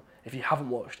film, if you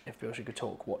haven't watched If Beale Street Could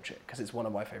Talk, watch it because it's one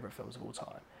of my favourite films of all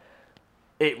time.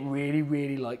 It really,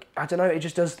 really like, I don't know,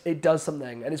 it does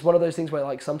something, and it's one of those things where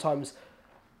like sometimes.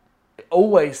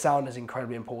 Always sound is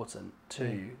incredibly important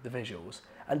to the visuals,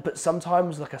 but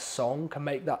sometimes like a song can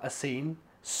make that a scene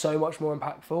so much more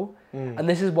impactful. And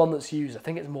this is one that's used, I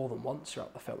think it's more than once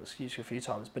throughout the film, it's used a few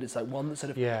times, but it's like one that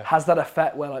sort of has that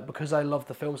effect where like, because I love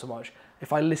the film so much,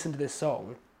 if I listen to this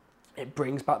song, it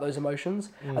brings back those emotions.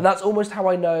 And that's almost how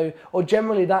I know, or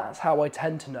generally that's how I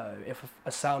tend to know if a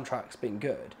soundtrack's been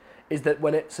good, is that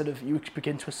when it sort of, you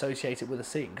begin to associate it with a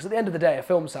scene. Because at the end of the day, a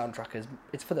film soundtrack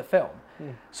it's for the film.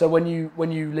 So when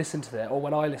you listen to it, or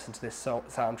when I listen to this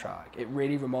soundtrack, it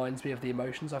really reminds me of the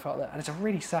emotions I felt there. And it's a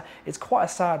really sad, it's quite a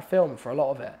sad film for a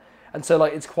lot of it. And so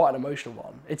like, it's quite an emotional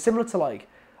one. It's similar to like,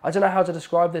 I don't know how to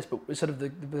describe this, but sort of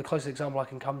the closest example I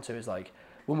can come to is like,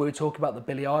 when we were talking about the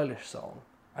Billie Eilish song,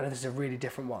 I know this is a really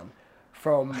different one,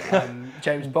 from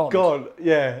James Bond. God,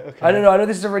 yeah, okay. I don't know, I know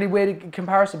this is a really weird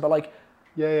comparison, but like,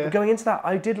 yeah. going into that,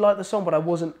 I did like the song, but I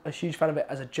wasn't a huge fan of it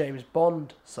as a James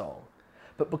Bond song.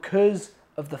 But because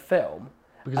of the film,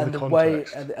 and the way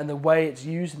and the way it's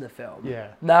used in the film,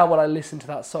 now when I listen to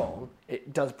that song,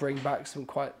 it does bring back some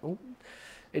quite...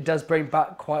 it does bring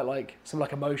back quite like some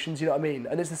like emotions, you know what I mean?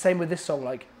 And it's the same with this song,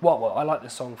 like, well, I like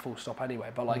this song full stop anyway,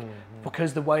 but like,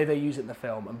 because the way they use it in the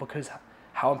film, and because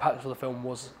how impactful the film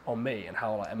was on me, and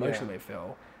how like emotional it made me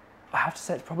feel, I have to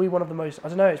say it's probably one of the most, I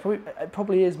don't know, it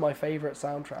probably is my favourite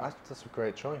soundtrack. That's a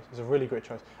great choice. It's a really great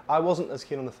choice. I wasn't as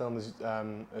keen on the film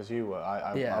as you were.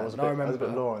 I was a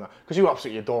bit lower on that. Because you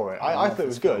absolutely adore it. I thought it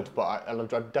was good, but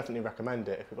I'd definitely recommend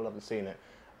it if people haven't seen it.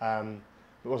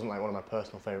 It wasn't like one of my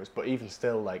personal favourites, but even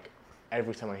still, like,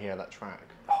 every time I hear that track,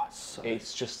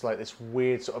 it's just like this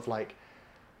weird sort of like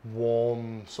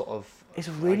warm sort of... It's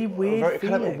a really weird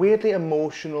feeling. Kind of weirdly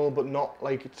emotional, but not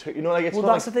like, you know, like it's well,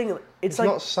 not that's like, the thing. It's like,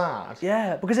 not sad.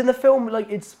 Yeah, because in the film,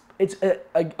 like I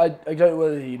don't know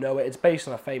whether you know it. It's based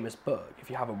on a famous book. If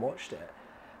you haven't watched it,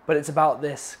 but it's about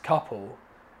this couple,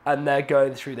 and they're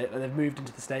going through it, and they've moved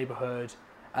into this neighborhood,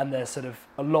 and there's sort of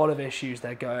a lot of issues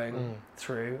they're going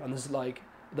through, and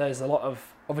there's a lot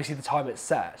of, obviously the time it's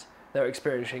set, they're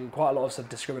experiencing quite a lot of sort of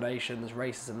discrimination, there's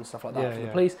racism and stuff like that from the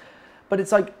police. But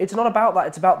it's like, it's not about that,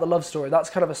 it's about the love story. That's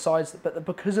kind of a side, but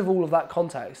because of all of that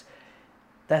context,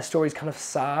 their story's kind of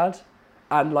sad,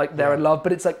 and like they're in love,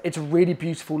 but it's like, it's a really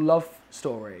beautiful love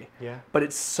story, but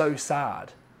it's so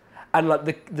sad. And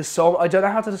like the song, I don't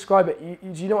know how to describe it.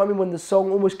 Do you know what I mean? When the song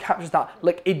almost captures that,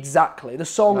 like exactly. The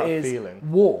song is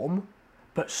warm,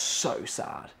 but so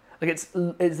sad. Like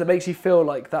it makes you feel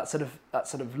like that sort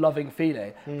of loving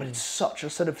feeling, but it's such a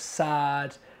sort of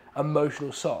sad,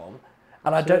 emotional song.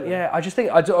 And honestly, I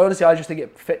just think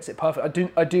it fits it perfect.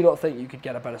 I do not think you could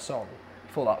get a better song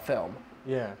for that film.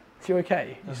 Yeah. If you're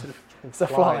okay, you sort of, it's a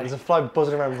fly. There's a fly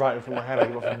buzzing around right in front of my head. I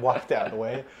got to waft it out of the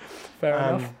way. Fair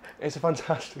enough. It's a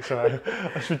fantastic, sorry,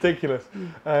 that's ridiculous.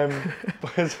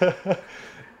 But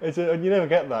you never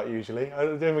get that usually. I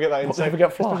don't ever get that. You never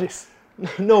get flies?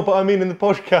 No, but I mean in the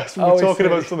podcast when we're talking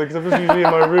about something, because I'm just usually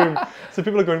in my room, so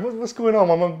people are going, what's going on?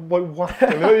 I'm like wafting.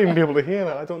 They won't even be able to hear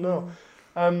that. I don't know.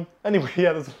 Anyway,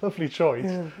 there's a lovely choice.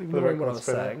 Ignoring what I was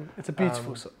saying. It's a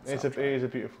beautiful song. It is a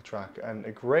beautiful track and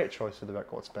a great choice for the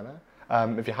record spinner.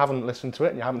 If you haven't listened to it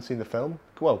and you haven't seen the film,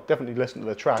 well, definitely listen to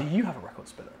the track. Do you have a record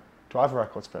spinner? Do I have a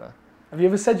record spinner? Have you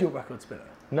ever said your record spinner?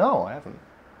 No, I haven't.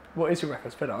 What is your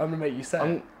record spinner? I'm going to make you say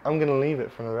it. I'm going to leave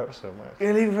it for another episode, mate.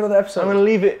 You're going to leave it for another episode? I'm going to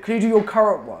leave it. Can you do your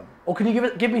current one? Or can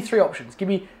you give me 3 options? Give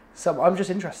me some. I'm just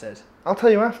interested. I'll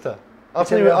tell you after. I'll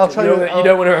tell you. You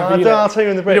don't want to reveal it. I'll tell you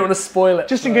in the break. You don't want to spoil it.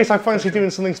 Just in case I fancy doing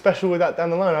something special with that down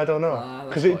the line. I don't know,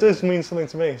 because it does mean something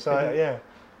to me. So yeah.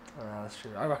 That's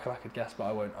true. I reckon I could guess, but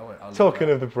I won't. Talking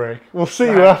of the break, we'll see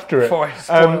you after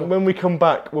it. When we come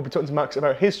back, we'll be talking to Max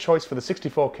about his choice for the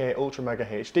 64K Ultra Mega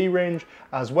HD range,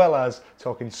 as well as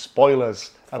talking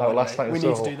spoilers about Last Night in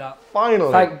Soho. We need to do that.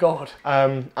 Finally. Thank God.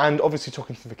 And obviously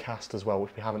talking through the cast as well,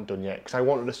 which we haven't done yet, because I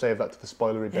wanted to save that to the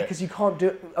spoilery bit. Yeah, because you can't do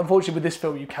it. Unfortunately, with this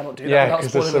film, you cannot do that. Yeah,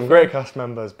 because there's some great cast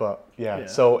members, but yeah.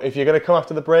 So if you're going to come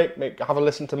after the break, have a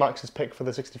listen to Max's pick for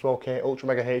the 64K Ultra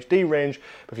Mega HD range.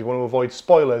 But if you want to avoid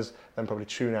spoilers, then probably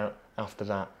tune out after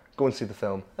that. Go and see the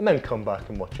film, and then come back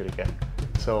and watch it again.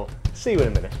 So see you in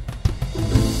a minute.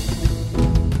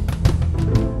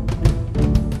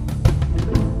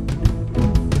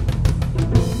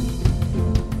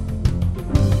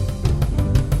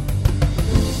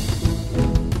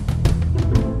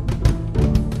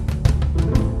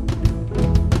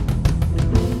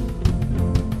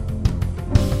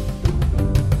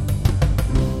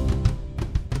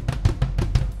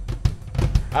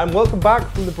 And welcome back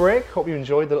from the break. Hope you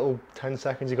enjoyed the little 10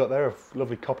 seconds you got there of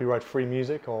lovely copyright-free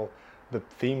music, or the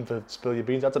theme for Spill Your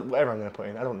Beans. Whatever I'm going to put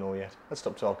in, I don't know yet. Let's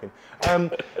stop talking.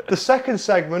 The second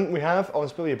segment we have on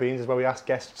Spill Your Beans is where we ask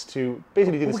guests to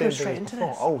basically do the same thing as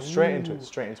before. Oh, straight into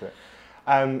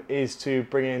it. Is to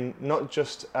bring in not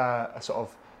just a sort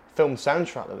of film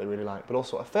soundtrack that they really like, but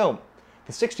also a film.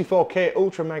 The 64K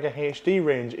Ultra Mega HD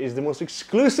range is the most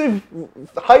exclusive,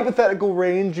 hypothetical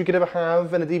range you could ever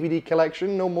have in a DVD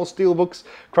collection. No more Steelbooks,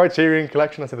 Criterion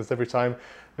Collection, I say this every time.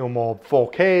 No more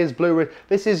 4Ks, Blu-ray.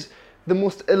 This is the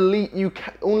most elite,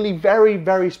 only very,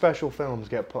 very special films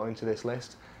get put into this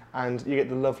list. And you get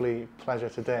the lovely pleasure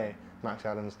today, Max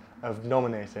Adams, of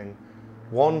nominating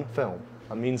one film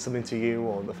that means something to you,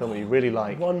 or the film that you really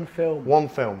like. One film. One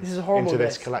film. This is a horrible into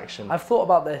this list. collection. I've thought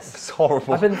about this. It's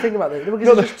horrible. I've been thinking about this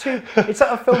because it's just too. It's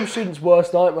like a film student's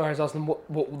worst nightmare is asking what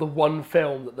the one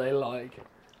film that they like,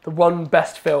 the one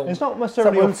best film. It's not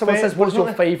necessarily. When someone says, "What's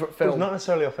your favourite film?" It's not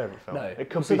necessarily your favourite film. No, it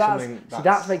could be something. See,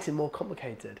 that makes it more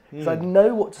complicated because I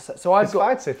know what to say. So if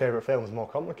I'd say favourite film is more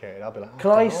complicated, I'd be like,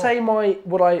 can I say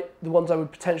the ones I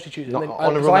would potentially choose?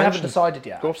 Because I haven't decided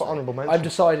yet. Go for honourable mention. I'm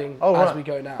deciding as we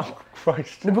go now. Oh,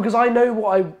 Christ. No, because I know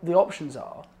what the options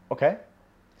are. Okay.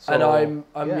 So, and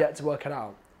I'm yet to work it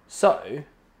out. So,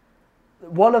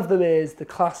 one of them is the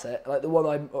classic, like the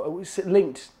one it's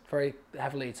linked very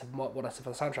heavily to what I said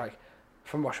for the soundtrack,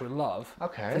 From Russia with Love.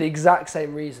 Okay. For the exact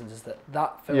same reasons as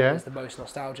that film is the most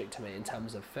nostalgic to me in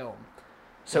terms of film.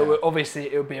 So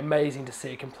obviously it would be amazing to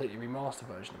see a completely remastered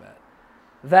version of it.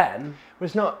 Then...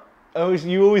 It's not...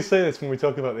 You always say this when we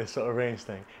talk about this sort of range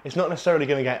thing. It's not necessarily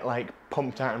going to get like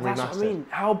pumped out and remastered. That's what I mean.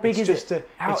 How big is it?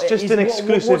 It's just an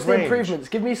exclusive what's the range. improvements?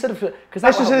 Give me sort of because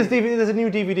let's just say there's a new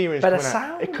DVD range better coming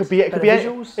sound. out. It could be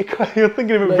visuals. You're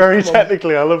thinking of it very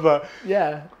technically. I love that.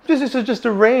 Yeah. This is just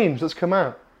a range that's come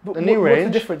out. But a new range.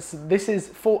 What's the difference? This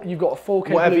is you've got a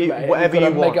 4K whatever Blu-ray. Whatever you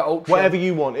want. Mega Ultra, whatever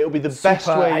you want. It'll be the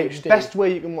best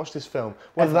way you can watch this film.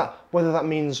 Whether that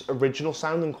means original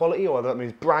sound and quality, or whether that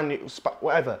means brand new,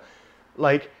 whatever.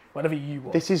 Like. Whatever you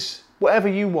want. This is whatever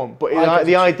you want, but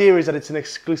the idea is that it's an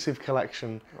exclusive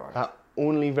collection that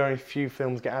only very few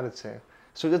films get added to.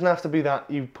 So it doesn't have to be that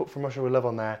you put From Russia with Love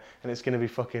on there and it's going to be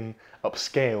fucking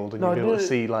upscaled and you'll be able to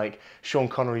see like Sean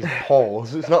Connery's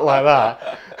paws. It's not like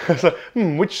that. It's like,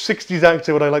 which 60s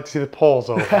actor would I like to see the paws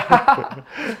of?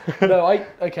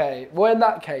 Okay. Well, in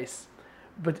that case,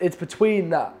 but it's between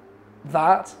that,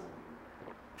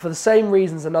 for the same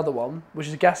reasons another one, which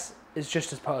I guess is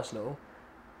just as personal.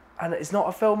 And it's not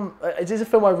a film, it is a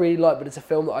film I really like, but it's a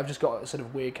film that I've just got a sort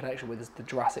of weird connection with, is the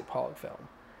Jurassic Park film.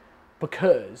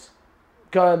 Because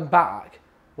going back,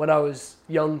 when I was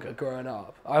younger, growing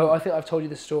up, I think I've told you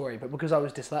this story, but because I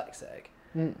was dyslexic,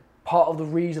 part of the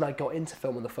reason I got into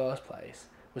film in the first place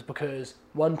was because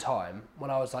one time, when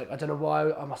I was like, I don't know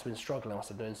why, I must have been struggling, I must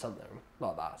have been doing something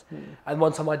like that. And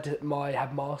one time my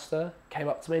headmaster came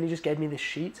up to me and he just gave me this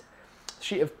sheet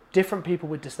of different people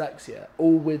with dyslexia,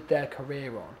 all with their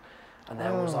career on. And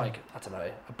there was like, I don't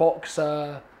know, a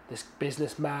boxer, this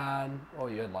businessman, or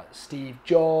you had like Steve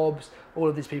Jobs, all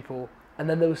of these people. And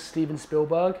then there was Steven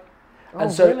Spielberg.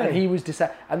 And so and he was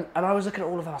dyslexic. And I was looking at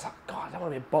all of them, I was like, God, I don't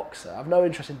want to be a boxer. I have no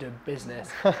interest in doing business.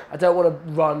 I don't want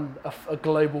to run a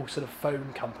global sort of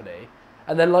phone company.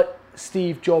 And then like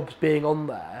Steve Jobs being on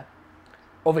there,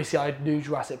 obviously I knew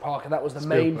Jurassic Park and that was the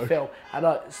main film. And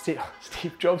Steve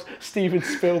Jobs, Steven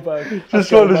Spielberg.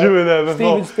 Just wanted to do it there before.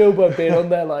 Steven Spielberg being on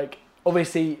there, like,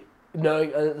 obviously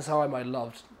knowing, at the time I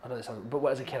know this sounds, but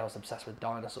as a kid I was obsessed with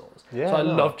dinosaurs. So I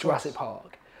loved Jurassic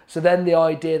Park. So then the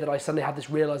idea that I suddenly had this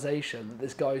realisation that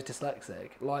this guy who's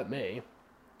dyslexic, like me,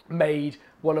 made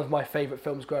one of my favourite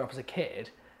films growing up as a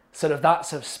kid, that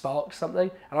sort of sparked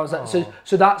something. And I was like,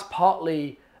 so that's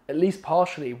partly, at least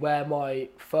partially, where my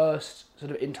first sort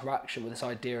of interaction with this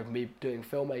idea of me doing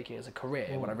filmmaking as a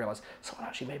career, when I realised someone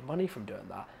actually made money from doing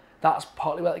that. That's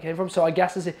partly where that came from. So I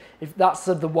guess if that's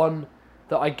sort of the one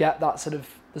that I get, there's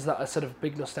that a sort of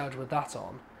big nostalgia with that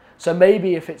on. So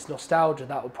maybe if it's nostalgia,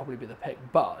 that would probably be the pick.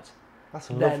 But that's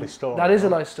a lovely story. That is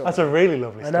a nice story. That's a really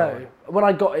lovely story. I know. When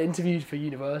I got interviewed for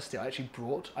university,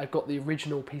 I've got the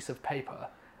original piece of paper.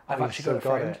 I've actually got it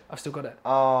framed. I've still got it.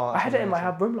 Oh, I had it in my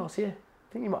room last year.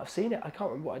 I think you might have seen it. I can't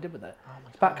remember what I did with it.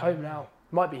 It's back home now.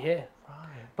 It might be here. Right.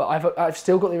 But I've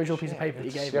still got the original piece of paper that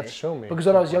you gave me. You have to show me. Because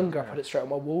when I was younger, I put it straight on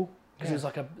my wall. Because it was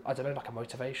like a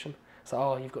motivation. It's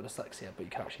like, you've got dyslexia, but you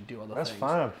can actually do other things. That's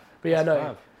fab. But yeah,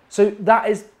 no. So that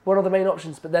is one of the main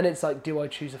options, but then it's like, do I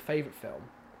choose a favourite film?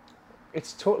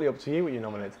 It's totally up to you what you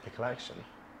nominate to the collection.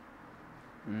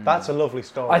 That's a lovely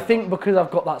story. I think because I've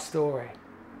got that story.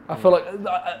 I feel like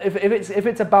if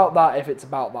it's about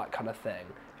that kind of thing.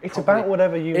 It's about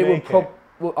whatever you make it.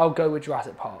 Well, I'll go with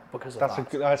Jurassic Park because of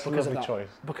that. That's a lovely choice.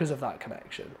 Because of that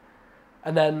connection.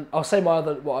 And then I'll say the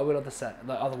other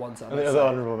ones that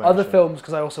other films,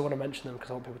 because I also want to mention them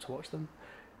because I want people to watch them.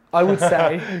 I would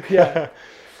say,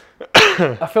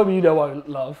 a film you know I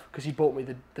love because you bought me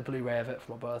the Blu-ray of it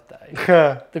for my birthday.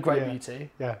 The Great Beauty.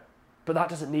 Yeah. But that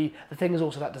doesn't need. The thing is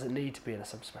also that doesn't need to be in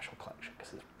some special collection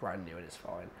because it's brand new and it's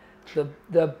fine.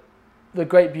 The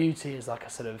great beauty is like a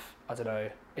sort of, I don't know.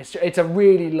 It's a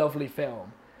really lovely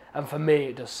film, and for me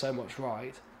it does so much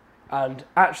right. And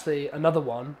actually another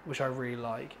one which I really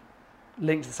like,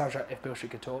 linked to the soundtrack, If Beale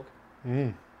Street Could Talk.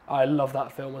 I love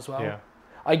that film as well. Yeah.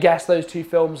 I guess those two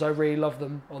films, I really love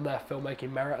them on their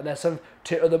filmmaking merit. And there's some,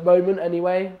 at the moment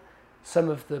anyway, some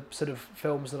of the sort of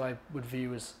films that I would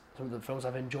view as some of the films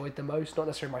I've enjoyed the most. Not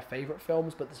necessarily my favourite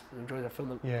films, but the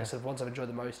sort of ones I've enjoyed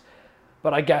the most.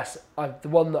 But I guess the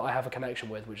one that I have a connection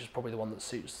with, which is probably the one that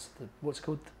suits what's it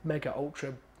called, Mega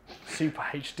Ultra Super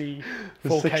HD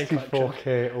 4K the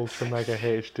 64K Ultra Mega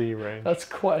HD range. That's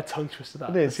quite a tongue twister. That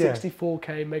it is, the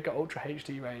 64K Mega Ultra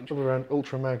HD range. All around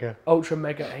Ultra Mega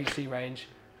HD range.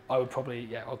 I would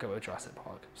probably, I'll go with Jurassic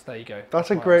Park. So there you go.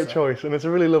 That's a great choice, and it's a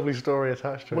really lovely story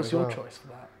attached to it. What's your choice for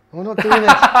that? We're not doing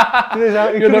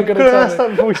this. You're not going to ask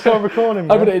that before we start recording.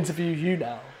 I'm going to interview you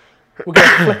now. We're going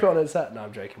to flip it on its set. No,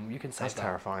 I'm joking. You can say that. That's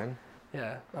terrifying.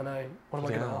 Yeah, I know. What am I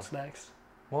going to ask next?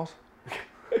 What?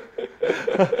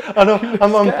 I know.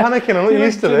 I'm panicking. I'm not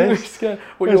used to this.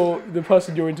 What the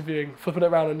person you're interviewing, flipping it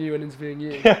around on you and interviewing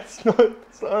you. Yeah, it's not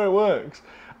how it works.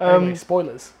 Anyway,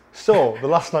 spoilers. So, The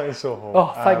Last Night in Soho.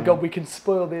 Oh, thank God we can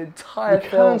spoil the entire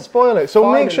film. We can spoil it. So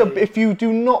Finally. Make sure, if you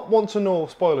do not want to know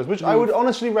spoilers, which I would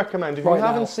honestly recommend, if you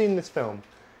haven't seen this film,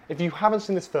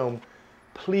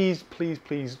 please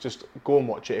just go and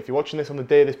watch it. If you're watching this on the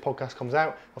day this podcast comes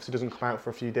out, obviously it doesn't come out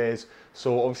for a few days,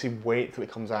 so obviously wait till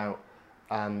it comes out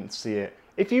and see it.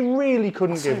 If you really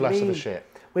couldn't give less of a shit.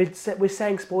 We're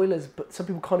saying spoilers, but some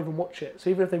people can't even watch it. So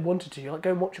even if they wanted to, you're like,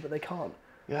 go and watch it, but they can't.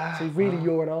 Yeah. So really,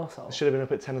 you're an arsehole. I should have been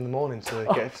up at 10 in the morning to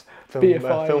get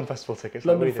film festival tickets.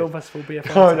 London Film Festival,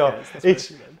 BFI no,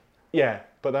 tickets.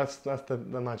 But that's the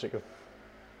magic of...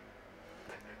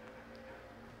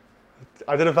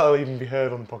 I don't know if that'll even be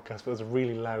heard on the podcast, but there's a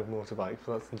really loud motorbike,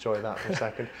 so let's enjoy that for a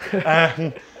second.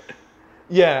 I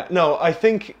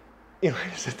think,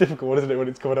 it's a difficult one, isn't it, when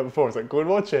it's coming up before? It's like, go and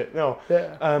watch it. No.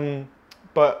 Yeah.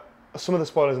 But some of the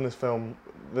spoilers in this film,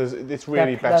 it's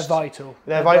really best. They're vital.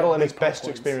 They're vital, and it's best to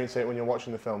experience it when you're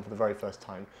watching the film for the very first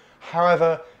time.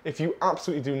 However, if you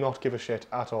absolutely do not give a shit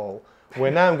at all,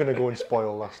 we're now going to go and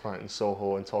spoil Last Night in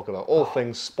Soho and talk about all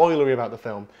things spoilery about the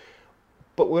film.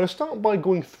 But we're going to start by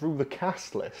going through the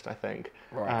cast list, I think.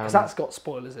 Right, because that's got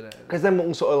spoilers in it. Because then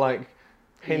we'll sort of like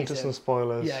hint at some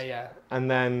spoilers. Yeah.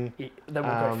 And then... Then we'll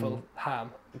go full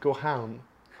ham. Go ham,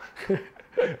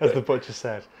 as the butcher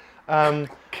said.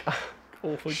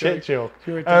 Awful shit joke.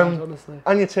 You're a dad, honestly.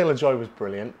 Anya Taylor-Joy was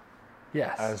brilliant.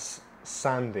 Yes. As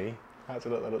Sandy. I had to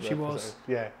look that up. She was. So,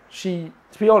 yeah. To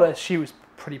be honest, she was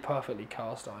pretty perfectly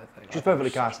cast, I think. She's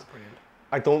perfectly cast.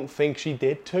 I don't think she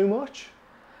did too much.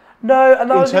 No,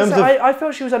 and I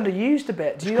felt she was underused a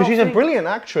bit. Because she's a brilliant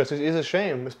actress. It is a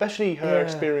shame, especially her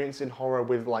experience in horror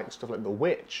with like stuff like The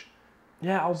Witch.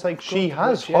 Yeah, it's like she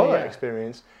has horror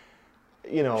experience.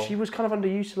 She was kind of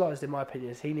underutilized in my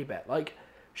opinion, a teeny bit. Like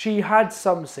she had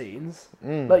some scenes,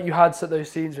 like you had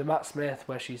those scenes with Matt Smith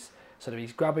where he's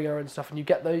grabbing her and stuff, and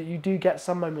you do get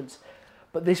some moments.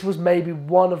 But this was maybe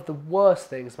one of the worst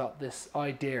things about this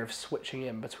idea of switching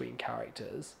in between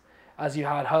characters. As you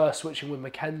had her switching with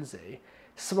Mackenzie,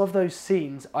 some of those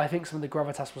scenes, I think some of the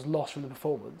gravitas was lost from the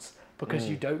performance because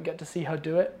you don't get to see her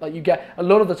do it. Like you get, a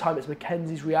lot of the time it's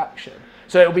Mackenzie's reaction.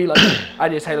 So it'll be like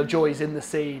Anya Taylor-Joy's in the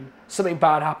scene, something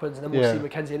bad happens, and then we'll see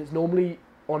Mackenzie, and it's normally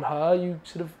on her,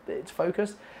 it's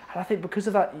focused. And I think because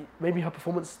of that, maybe her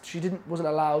performance, wasn't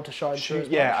allowed to shine through as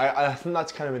much. I think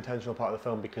that's kind of an intentional part of the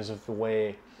film because of the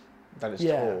way that it's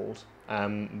told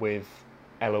with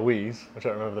Eloise, I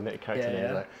don't remember the character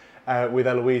name there. With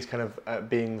Eloise kind of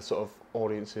being the sort of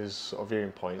audience's sort of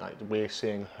viewing point, like we're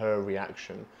seeing her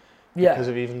reaction because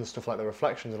of even the stuff like the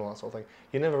reflections and all that sort of thing.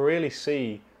 You never really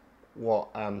see what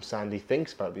Sandy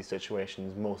thinks about these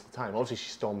situations most of the time. Obviously she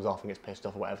storms off and gets pissed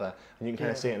off or whatever, and you can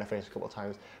kind of see it in her face a couple of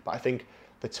times. But I think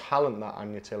the talent that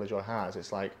Anya Taylor-Joy has,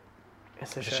 it's like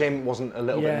it's a shame it wasn't a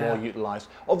little bit more utilised.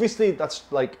 Obviously that's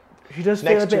like she does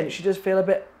feel a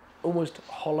bit almost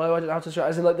hollow. I don't know how to describe it.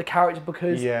 As in like the character,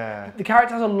 because the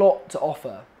character has a lot to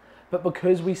offer, but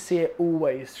because we see it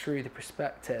always through the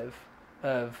perspective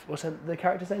of what's the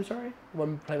character's name? Sorry, the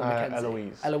one playing with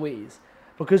Mackenzie. Eloise.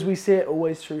 Because we see it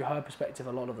always through her perspective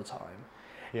a lot of the time.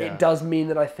 It does mean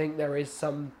that I think there is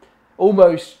some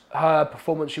almost her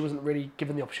performance. She wasn't really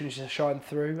given the opportunity to shine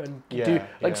through and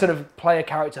sort of play a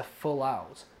character full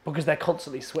out because they're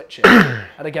constantly switching.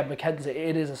 And again, Mackenzie,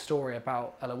 it is a story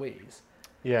about Eloise.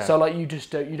 Yeah. So like you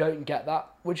don't get that,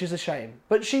 which is a shame.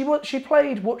 But she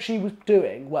played what she was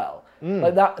doing well.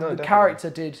 Like that, the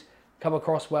character did come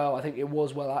across well. I think it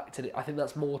was well acted. I think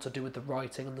that's more to do with the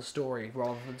writing and the story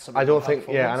rather than something. I don't think,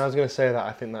 yeah, and I was going to say that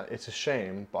I think that it's a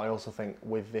shame, but I also think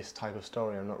with this type of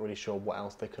story, I'm not really sure what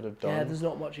else they could have done. Yeah, there's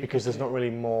not much because there's not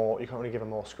really more. You can't really give them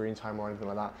more screen time or anything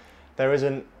like that. There is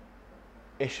an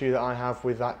issue that I have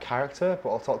with that character,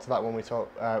 but I'll talk to that when we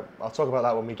talk. I'll talk about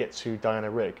that when we get to Diana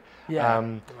Rigg.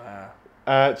 Yeah.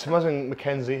 Tamazin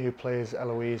McKenzie, who plays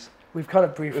Eloise. We've kind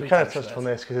of briefly touched on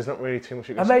this because there's not really too much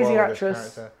you can amazing spoil actress.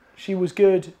 This character. She was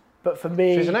good, but for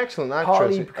me, she's an excellent actress.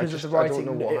 Partly because of the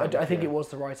writing. I think here. it was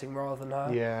the writing rather than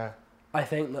her. Yeah. I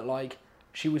think that like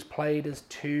she was played as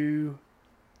too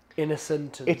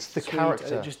innocent and it's the sweet, character.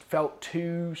 and it just felt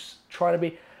too trying to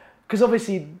be. Because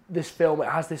obviously this film, it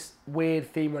has this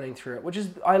weird theme running through it, which is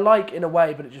I like in a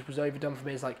way, but it just was overdone for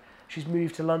me. It's like she's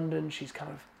moved to London, she's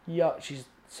kind of she's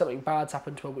something bad's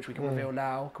happened to her, which we can reveal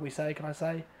now. Can we say? Can I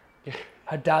say? Yeah.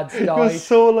 Her dad's died. It was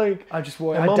so like. I just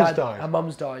worry. Her mum's died. Her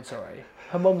mum's died. Sorry,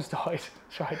 her mum's died.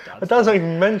 Sorry, her dad's not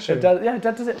even mentioned. Her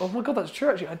dad doesn't. Oh my god, that's true.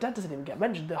 Actually, her dad doesn't even get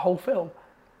mentioned the whole film.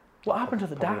 What happened to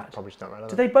the dad? Probably not relevant.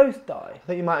 Did they both die? I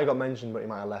think he might have got mentioned, but he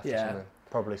might have left or something.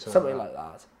 Probably something like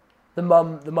that. The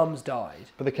mum's died.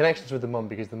 But the connections with the mum,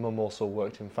 because the mum also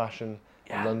worked in fashion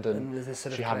in London. And there's this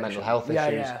sort of she had mental health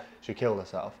issues. Yeah. She killed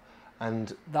herself.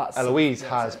 And that's Eloise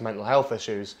has mental health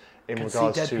issues in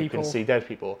regards to can see dead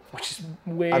people. Which is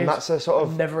weird. And that's a sort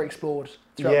of... never explored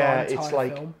throughout the entire it's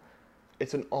like... film.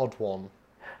 It's an odd one.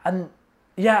 And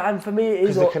and for me it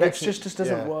is... It just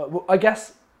doesn't work. Well, I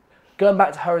guess, going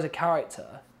back to her as a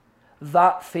character,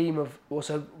 that theme of...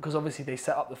 Also, because obviously they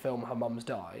set up the film, her mum's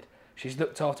died. She's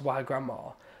looked after by her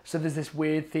grandma. So there's this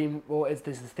weird theme, or there's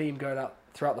this theme going out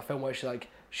throughout the film where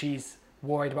she's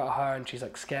worried about her and she's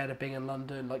like scared of being in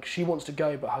London. Like she wants to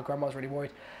go, but her grandma's really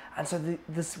worried. And so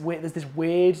there's this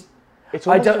weird.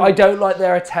 I don't like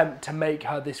their attempt to make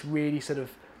her this really sort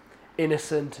of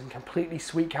innocent and completely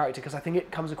sweet character, because I think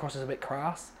it comes across as a bit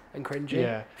crass and cringy.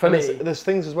 Yeah. For me, there's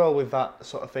things as well with that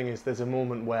sort of thing. Is there's a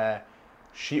moment where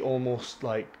she almost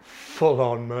like full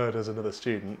on murders another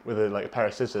student with a pair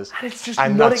of scissors, and it's just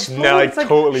and not that's explored.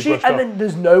 totally brushed off. And then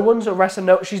there's no one's arrested.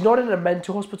 No, she's not in a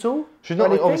mental hospital. She's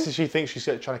not. Obviously, she thinks she's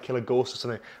trying to kill a ghost or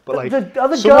something. But like the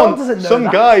other girl doesn't know some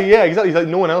that. guy, yeah, exactly. Like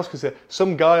no one else could say.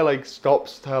 Some guy like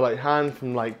stops her like hand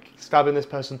from like stabbing this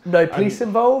person. No police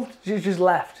involved. She's just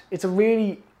left. It's a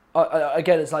really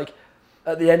again. It's like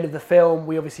at the end of the film,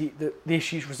 we obviously the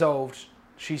issue's resolved.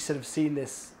 She's sort of seen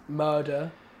this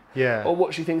murder. Yeah. Or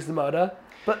what she thinks is the murder.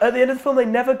 But at the end of the film, they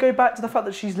never go back to the fact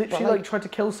that she's literally tried to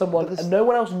kill someone and no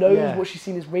one else knows what she's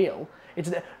seen is real.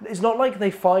 It's not like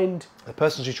they find... The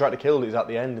person she tried to kill is at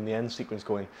the end, in the end sequence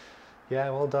going, yeah,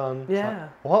 well done. Yeah. Like,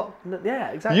 what?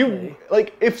 Yeah, exactly.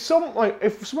 If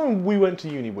someone we went to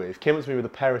uni with came up to me with a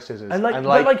pair of scissors and it's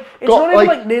not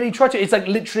even nearly tried to, it's like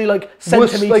literally like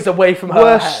centimetres away from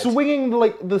her head. We're swinging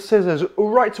the scissors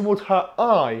right towards her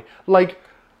eye, like...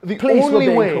 The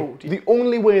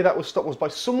only way that was stopped was by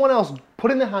someone else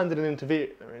putting their hand in and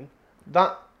interfering.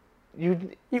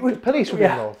 Police would be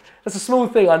involved. That's a small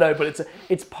thing, I know, but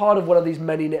it's part of one of these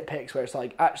many nitpicks where it's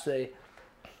like, actually,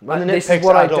 when the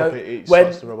nitpicks add up, it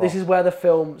starts to rub off. This is where the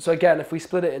film. So again, if we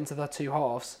split it into the two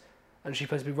halves, and she's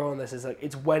supposed to be rolling this,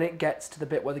 it's when it gets to the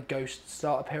bit where the ghosts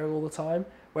start appearing all the time,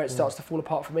 where it starts to fall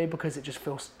apart for me, because it just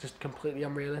feels just completely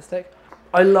unrealistic.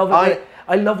 I love it.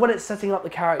 I love when it's setting up the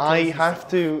characters. I have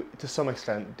to some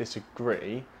extent,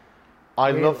 disagree.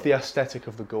 I love the aesthetic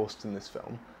of the ghosts in this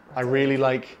film. I really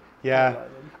like. Yeah,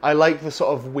 I like the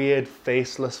sort of weird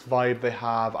faceless vibe they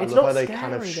have. I love how they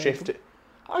kind of shift it.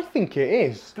 I think it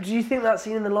is. But do you think that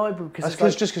scene in the library? That's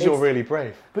just because you're really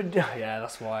brave. But yeah,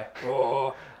 that's why.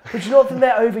 But you not think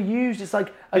they're overused? It's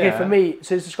like, okay, for me,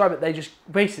 so to describe it, they just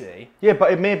basically... Yeah,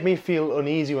 but it made me feel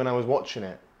uneasy when I was watching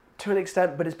it. To an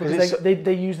extent, but it's because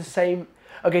they use the same...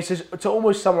 Okay, so to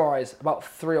almost summarise about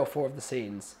 3 or 4 of the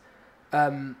scenes,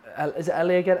 is it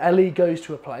Ellie again? Ellie goes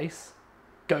to a place,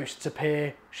 ghosts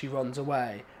appear, she runs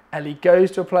away. Ellie goes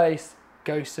to a place,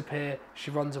 ghosts appear, she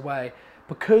runs away.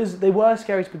 Because they were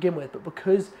scary to begin with, but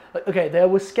because... Like, okay, they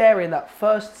were scary in that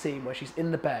first scene where she's in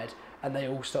the bed and they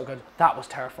all start going, that was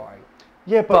terrifying.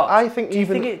 Yeah, but I think do you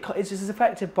think it's just as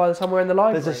effective by somewhere in the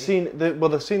library? There's a scene,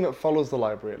 the scene that follows the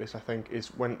library, at least I think, is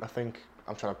when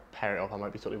I'm trying to pair it up, I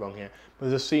might be totally wrong here, but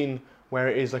there's a scene where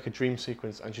it is like a dream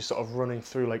sequence and she's sort of running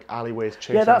through like alleyways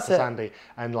chasing after Sandy,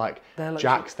 and like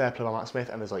Jack's there played by Matt Smith,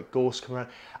 and there's like ghosts coming around.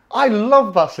 I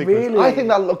love that sequence. Really? I think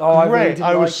that looked great. I really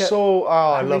I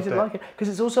loved it. Like it because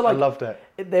it's also like I loved it.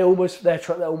 They're almost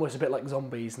a bit like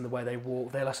zombies in the way they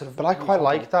walk. They're like sort of. But I quite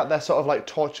like that. They're sort of like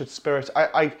tortured spirits.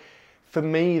 For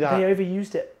me, that they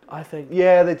overused it. I think.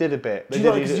 Yeah, they did a bit. Do you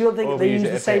not think they used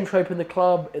the same trope in the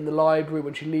club, in the library,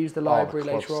 when she leaves the library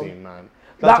later on? Scene, man.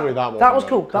 That was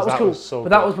cool. That was cool. So but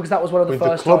that was because that was one of the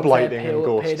first club times they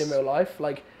appeared in real life.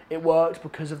 Like, it worked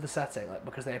because of the setting, like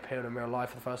because they appeared in real life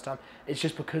for the first time. It's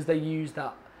just because they use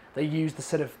that. They use the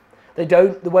sort of. They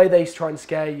don't. The way they try and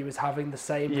scare you is having the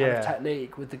same kind of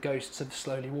technique with the ghosts sort of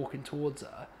slowly walking towards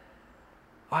her.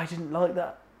 I didn't like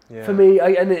that. Yeah. For me,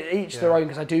 and each their own,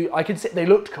 because I can see they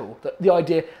looked cool. The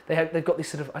idea they've got these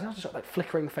sort of, I don't know, just like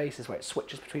flickering faces where it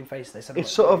switches between faces.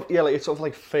 It's sort of it's sort of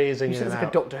like phasing. You said it's like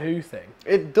a Doctor Who thing.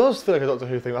 It does feel like a Doctor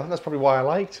Who thing. I think that's probably why I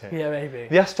liked it. Yeah, maybe.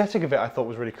 The aesthetic of it I thought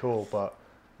was really cool, but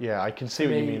yeah, I can see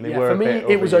what you mean. They were for a me, bit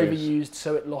it was overused,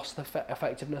 so it lost the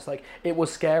effectiveness. Like, it was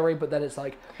scary, but then it's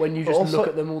like when you just also look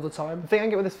at them all the time. The thing I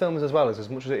get with this film is as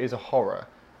much as it is a horror,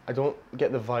 I don't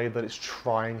get the vibe that it's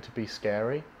trying to be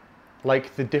scary.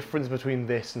 Like, the difference between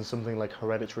this and something like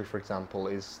Hereditary, for example,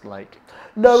 is like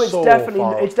it's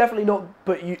definitely not.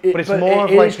 But it's more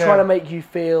of like trying to make you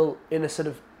feel in a sort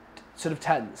of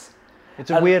tense. It's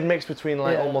a weird mix between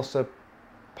like almost a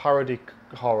parody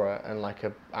horror and like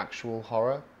a actual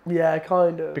horror. Yeah,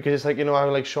 kind of. Because it's like, you know how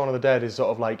like Shaun of the Dead is sort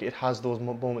of like, it has those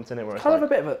moments in it where it's kind like,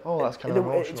 of a bit of a. Oh, that's kind of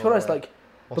emotional. It's honest, like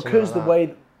because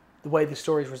like the way the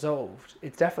story's resolved,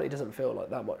 it definitely doesn't feel like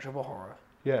that much of a horror.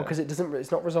 Yeah. Because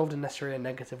it's not resolved in necessarily a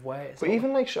negative way. But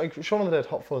even like Shaun of the Dead,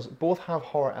 Hot Fuzz, both have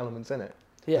horror elements in it.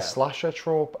 Yeah. The slasher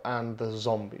trope and the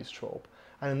zombies trope.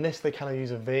 And in this, they kind of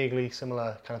use a vaguely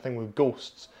similar kind of thing with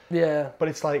ghosts. Yeah. But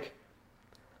it's like,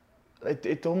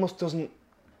 it almost doesn't,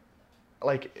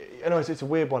 like, you know, it's a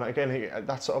weird one. Again,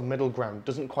 that sort of middle ground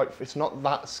doesn't quite, it's not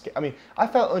that scary. I mean, I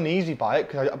felt uneasy by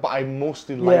it, but I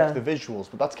mostly liked the visuals.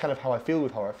 But that's kind of how I feel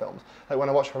with horror films. Like, when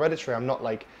I watch Hereditary, I'm not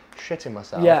like shitting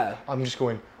myself. Yeah. I'm just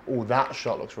going, oh, that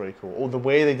shot looks really cool. Or the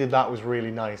way they did that was really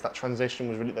nice. That transition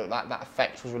was really, that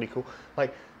effect was really cool.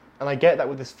 Like, and I get that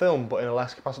with this film, but in a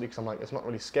less capacity, because I'm like, it's not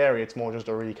really scary. It's more just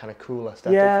a really kind of cool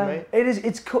aesthetic for me. It is.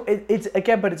 It's cool. It's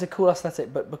again, but it's a cool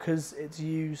aesthetic. But because it's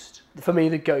used for me,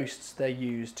 the ghosts, they're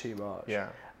used too much. Yeah.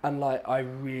 And like, I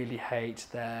really hate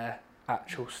their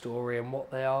actual story and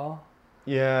what they are.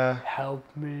 Yeah. Help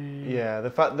me. Yeah, the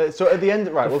fact that, so at the end,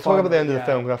 right, we'll talk about the end of the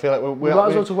film, because I feel like we might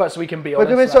as well talk about it so we can be honest.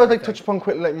 But we sort of like touch upon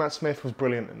quickly, like Matt Smith was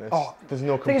brilliant in this. Oh, there's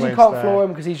no complaints there. I think you can't floor him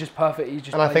because he's just perfect. He's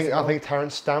just. And I think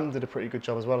Terence Stamp did a pretty good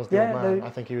job as well as the old man. No, I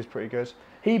think he was pretty good.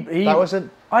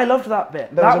 I loved that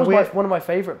bit. That was one of my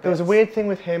favourite bits. There was a weird thing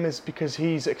with him is because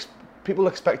people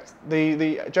expect,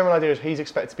 the general idea is he's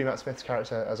expected to be Matt Smith's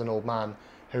character as an old man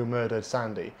who murdered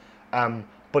Sandy.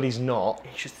 But he's not.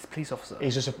 He's just a police officer.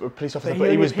 He's just a police officer.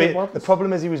 But he was the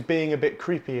problem is he was being a bit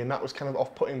creepy, and that was kind of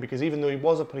off-putting because even though he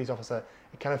was a police officer,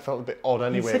 it kind of felt a bit odd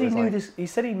anyway. He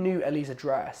said he knew Ellie's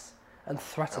address and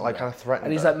threatened her. Kind of threatened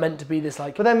and he's her. like meant to be this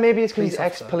like. But then maybe it's because he's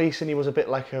ex-police and he was a bit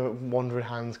like a wandering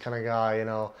hands kind of guy, you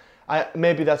know.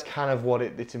 Maybe that's kind of what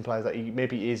it implies, that he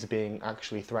maybe is being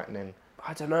actually threatening.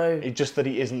 I don't know. It's just that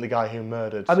he isn't the guy who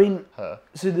murdered her.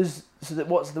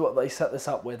 What they set this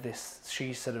up with this?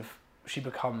 She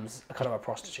becomes a kind of a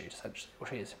prostitute, essentially. Well,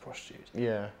 she is a prostitute.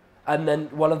 Yeah. And then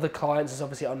one of the clients is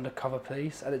obviously undercover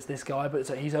police, and it's this guy, but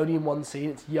he's only in one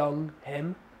scene. It's young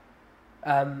him,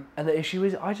 and the issue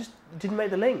is I just didn't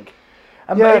make the link.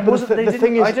 I don't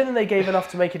think they gave enough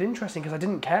to make it interesting because I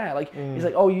didn't care. Like he's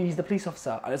like, oh, he's the police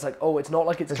officer, and it's like, oh, it's not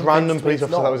like it's random police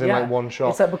officer that was in like one shot.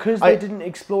 It's like because they didn't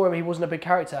explore him, he wasn't a big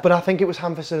character. But I think it was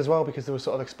ham-fisted as well because they were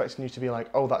sort of expecting you to be like,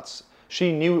 oh,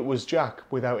 she knew it was Jack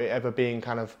without it ever being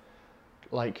kind of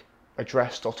like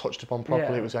addressed or touched upon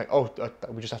properly. It was like, oh,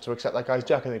 we just have to accept that guy's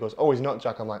Jack, and he goes, oh, he's not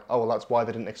Jack. I'm like, oh, well, that's why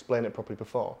they didn't explain it properly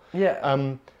before. Yeah.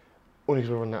 Only because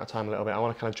we're running out of time a little bit. I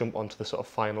want to kind of jump onto the sort of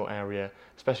final area,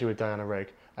 especially with Diana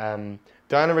Rigg.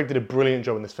 Diana Rigg did a brilliant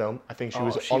job in this film. I think she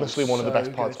was honestly one of the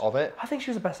best parts of it. I think she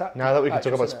was the best actor. Now that we can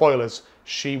talk about spoilers,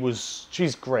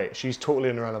 she's great. She's totally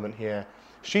in her element here.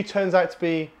 She turns out to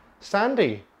be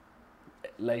Sandy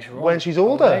later on when she's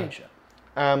older.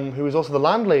 Who is also the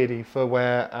landlady for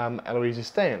where Eloise is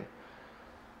staying.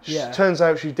 Turns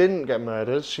out she didn't get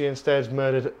murdered. She instead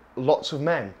murdered lots of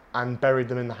men and buried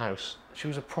them in the house. She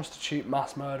was a prostitute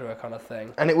mass murderer kind of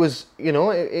thing. And it was, you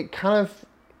know, it kind of,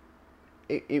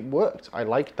 it worked. I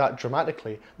liked that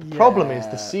dramatically. The problem is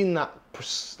the scene that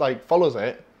like follows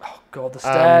it. Oh God, the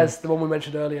stairs, the one we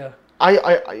mentioned earlier.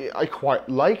 I quite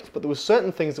liked, but there were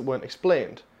certain things that weren't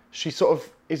explained. She sort of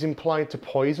is implied to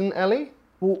poison Ellie.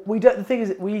 Well, the thing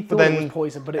is, we thought it was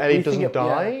poison, but Ellie doesn't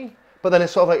die. Yeah. But then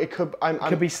it's sort of like it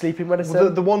could be sleeping medicine.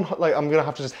 Well, the one like I'm gonna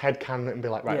have to just headcanon it and be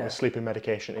like, right, it was sleeping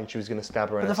medication, and she was gonna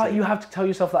stab her. But the fact you have to tell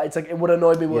yourself that, it's like what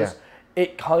annoyed me was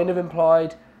it kind of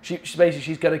implied She's basically,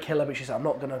 she's going to kill her, but she's like, I'm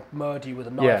not going to murder you with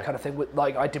a knife kind of thing,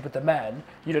 like I did with the men.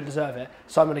 You don't deserve it,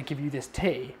 so I'm going to give you this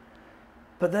tea.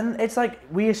 But then it's like,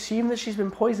 we assume that she's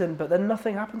been poisoned, but then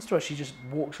nothing happens to her. She just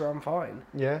walks around fine.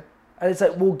 Yeah. And it's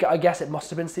like, well, I guess it must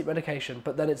have been sleep medication,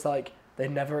 but then it's like, they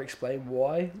never explain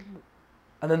why.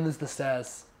 And then there's the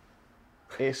stairs.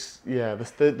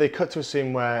 They cut to a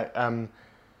scene where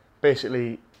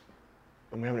basically,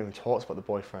 and we haven't even talked about the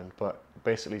boyfriend, but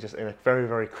basically just in a very,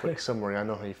 very quick summary, I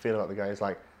know how you feel about the guy. He's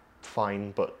like,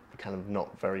 fine, but kind of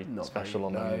not very special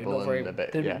on the level and a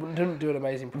bit. Didn't do an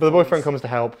amazing performance. But the boyfriend comes to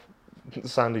help.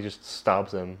 Sandy just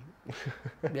stabs him.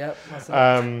 Yeah, that's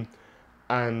it.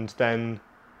 And then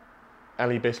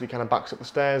Ellie basically kind of backs up the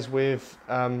stairs with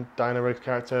Diana Rigg's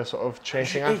character sort of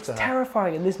chasing after her. It's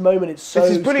terrifying in this moment. It's so scary.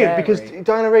 This is brilliant because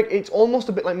Diana Rigg, it's almost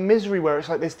a bit like Misery, where it's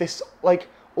like this like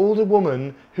older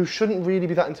woman who shouldn't really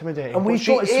be that intimidating. And we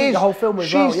thought it's the whole film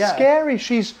as well. She's scary.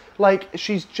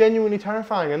 She's genuinely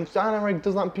terrifying, and Diana Rigg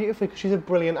does that beautifully because she's a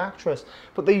brilliant actress.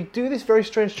 But they do this very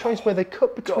strange choice where they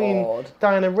cut between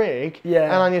Diana Rigg and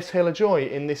Anya Taylor-Joy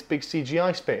in this big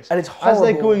CGI space, and it's horrible.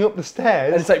 As they're going up the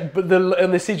stairs, and it's like, but the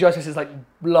CGI space is like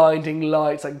blinding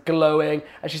lights, like glowing,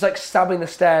 and she's like stabbing the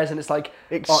stairs, and it's like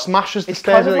it smashes the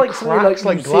stairs, and it cracks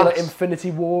like glass. Like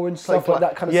Infinity War and stuff like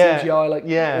that kind of CGI, like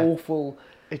awful.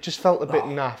 It just felt a bit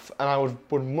naff, and I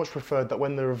would much prefer that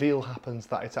when the reveal happens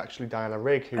that it's actually Diana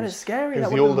Rigg who's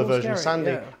the older version of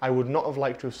Sandy. Yeah. I would not have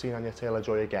liked to have seen Anya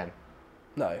Taylor-Joy again.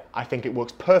 No. I think it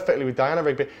works perfectly with Diana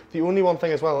Rigg, but the only one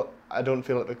thing as well, I don't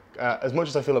feel like as much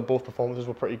as I feel that both performances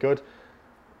were pretty good,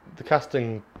 the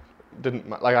casting didn't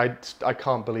like. I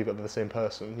can't believe that they're the same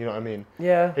person. You know what I mean?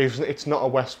 Yeah. It's not a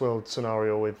Westworld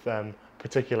scenario with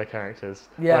particular characters.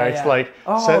 It's like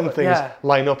certain things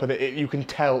line up, and you can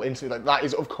tell instantly. Like that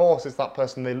is, of course, it's that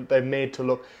person. They're made to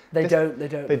look. They don't.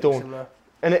 Similar.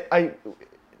 And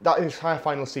that entire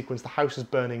final sequence, the house is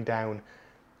burning down,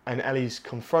 and Ellie's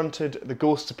confronted. The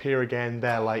ghosts appear again.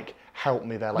 They're like, "Help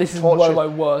me!" They're like, "This is one of my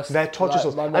worst." They're torturous,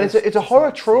 and it's a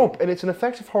horror trope, and it's an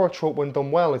effective horror trope when done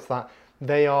well. It's that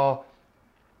they are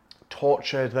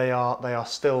tortured. They are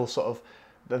still sort of.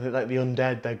 They're like the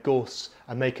undead, they're ghosts,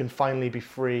 and they can finally be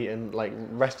free and like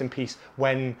rest in peace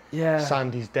when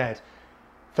Sandy's dead.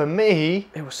 For me,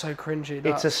 it was so cringy.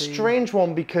 It's a strange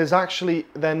one because actually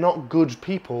they're not good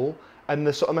people, and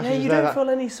the sort of message you don't feel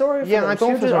any sorry for them. I don't feel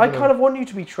sorry for them. I kind of want you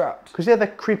to be trapped. Because they're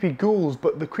creepy ghouls,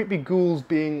 but the creepy ghouls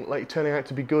being like turning out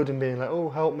to be good and being like, oh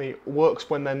help me, works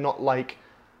when they're not like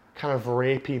kind of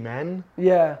rapey men.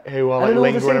 Yeah. Who are like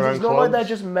lingering around clubs. It's not like they're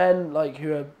just men like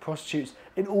who are prostitutes.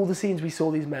 In all the scenes we saw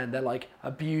these men, they're like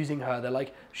abusing her. They're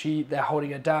like they're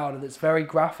holding her down, and it's very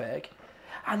graphic.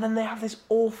 And then they have this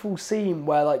awful scene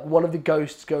where like one of the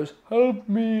ghosts goes, "Help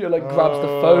me," and like grabs the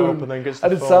phone, and then gets the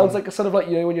phone. Sounds like sort of like,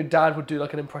 you know, when your dad would do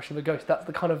like an impression of a ghost. That's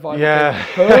the kind of vibe. Yeah.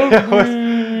 Help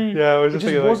me. It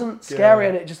just wasn't scary,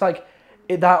 and it just like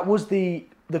that was the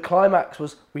climax.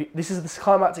 This is the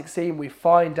climactic scene. We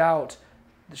find out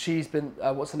that she's been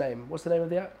what's the name? What's the name of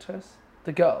the actress?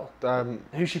 The girl.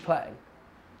 Who's she playing?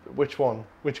 Which one?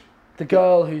 The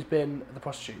girl who's been the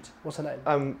prostitute. What's her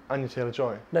name? Anya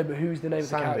Taylor-Joy. No, but who's the name of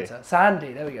the character?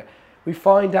 Sandy. There we go. We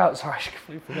find out. Sorry, I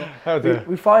completely forgot.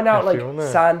 We find out like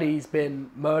Sandy's been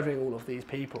murdering all of these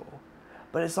people,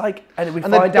 but it's like, and we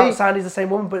find out Sandy's the same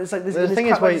woman. But it's like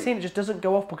this scene. It just doesn't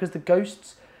go off because the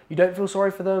ghosts. You don't feel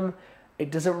sorry for them.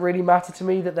 It doesn't really matter to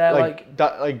me that they're like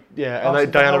that. And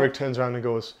like Diana Rigg turns around and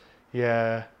goes,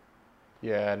 "Yeah,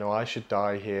 no, I should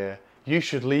die here. You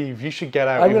should leave. You should get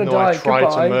out. Even though I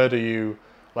tried to murder you,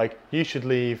 like you should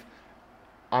leave.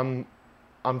 I'm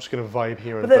just gonna vibe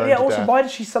here and burn to death." Why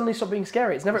does she suddenly stop being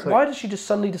scary? It's never. Why does she just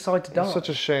suddenly decide to die? It's such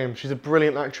a shame. She's a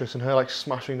brilliant actress, and her like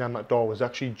smashing down that door was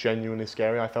actually genuinely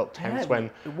scary. I felt tense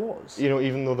when it was. You know,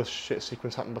 even though the shit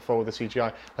sequence happened before with the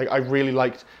CGI, like I really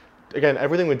liked. Again,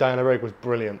 everything with Diana Rigg was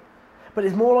brilliant. But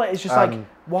it's more like, it's just like,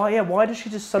 why does she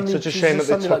just suddenly... It's such a shame that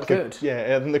they took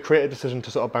the creative decision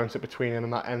to sort of bounce it between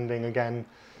and that ending again.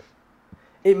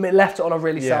 It left it on a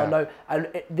really sour note. And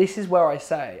this is where I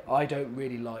say, I don't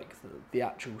really like the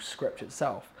actual script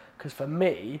itself. Because for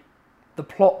me, the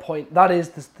plot point, that is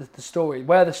the story.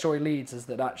 Where the story leads is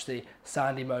that actually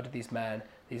Sandy murdered these men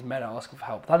are asking for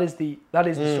help. That is the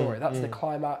story. That's the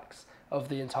climax of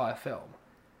the entire film.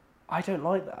 I don't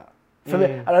like that. For me,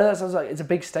 and I know that sounds like it's a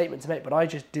big statement to make, but I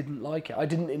just didn't like it. I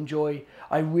didn't enjoy.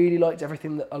 I really liked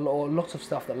everything a lot of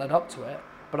stuff that led up to it,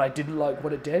 but I didn't like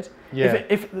what it did. Yeah.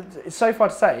 If it's so far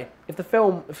to say,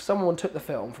 if someone took the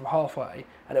film from halfway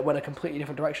and it went a completely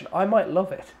different direction, I might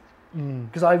love it.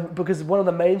 Because one of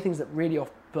the main things that really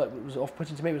was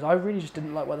off-putting to me was I really just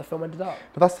didn't like where the film ended up.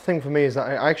 But that's the thing for me, is that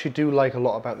I actually do like a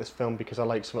lot about this film, because I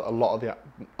like a lot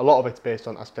of it's based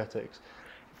on aesthetics.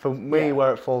 For me,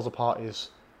 where it falls apart is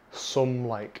some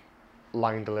like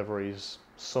line deliveries,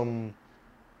 some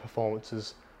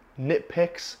performances,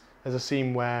 nitpicks. There's a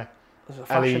scene where there's a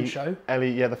fashion show.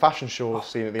 The fashion show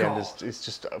scene at the end is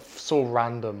just so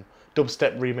random.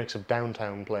 Dubstep remix of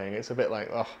Downtown playing. It's a bit like,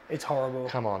 oh, it's horrible.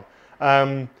 Come on.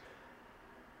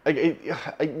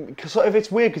 Sort of, it's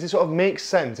weird because it sort of makes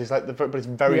sense. It's like, but it's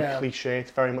very cliche.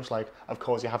 It's very much like, of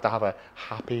course, you have to have a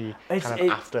happy kind of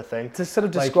after thing. To sort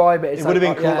of describe it, it would have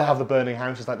been cool to have the burning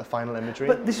house as like the final imagery.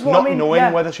 But this is what I mean.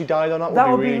 Knowing whether she died or not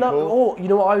would be really cool. Or you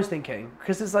know what I was thinking?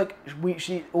 Because it's like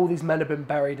all these men have been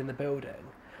buried in the building.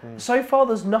 So far,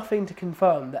 there's nothing to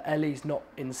confirm that Ellie's not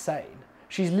insane.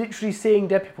 She's literally seeing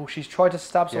dead people. She's tried to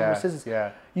stab someone with scissors.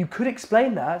 Yeah. You could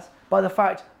explain that by the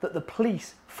fact that the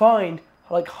police find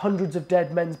like hundreds of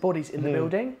dead men's bodies in the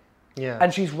building. Yeah.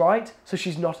 And she's right, so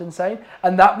she's not insane.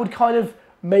 And that would kind of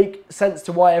make sense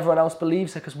to why everyone else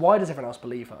believes her, because why does everyone else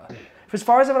believe her? If, as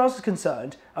far as everyone else is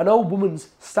concerned, an old woman's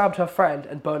stabbed her friend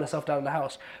and burned herself down in the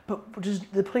house, but does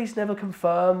the police never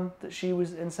confirm that she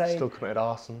was insane? Still committed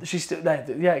arson. She's still there.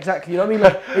 Yeah, exactly. You know what I mean?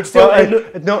 Like, it's still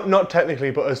not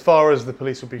technically, but as far as the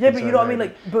police would be concerned. But you know what I mean?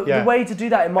 Like, but the way to do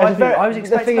that, in my opinion, I was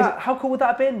expecting that. How cool would that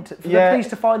have been for the police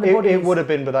to find the bodies? It would have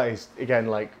been, but that is again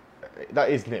like that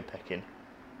is nitpicking.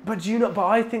 But do you not? But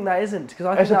I think that isn't, because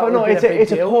I think that would be a big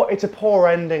deal. It's a poor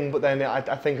ending. But then I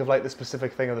think of like the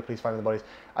specific thing of the police finding the bodies.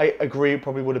 I agree. It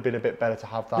probably would have been a bit better to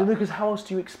have that. No, because how else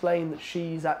do you explain that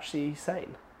she's actually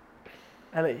sane,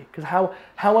 Ellie? Because how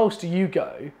else do you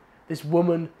go? This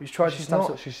woman who's tried to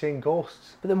stab. She's seeing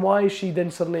ghosts. But then why is she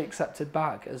then suddenly accepted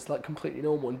back as like completely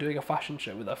normal and doing a fashion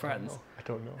show with her friends? I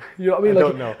don't know. You know what I mean? I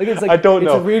don't know. Like, it's like, I don't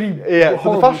know. It's a really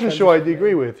for the fashion show, I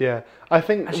agree with. Yeah, I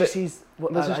think. And she sees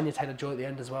Anya Taylor-Joy at the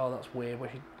end as well. That's weird. Where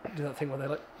she do that thing where they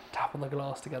like tap on the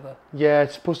glass together. Yeah,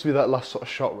 it's supposed to be that last sort of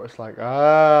shot where it's like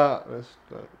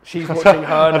she's watching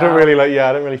her. I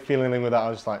don't really feel anything with that. I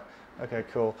was just like, okay,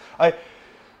 cool.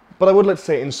 But I would like to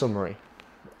say, in summary,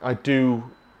 I do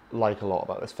like a lot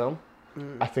about this film.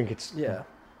 I think it's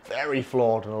very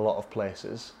flawed in a lot of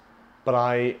places. But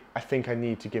I think I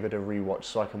need to give it a rewatch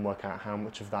so I can work out how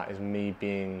much of that is me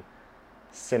being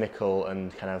cynical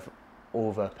and kind of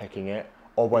over-picking it,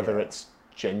 or whether it's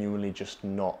genuinely just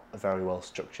not a very well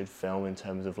structured film in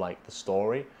terms of like the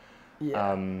story.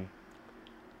 Yeah.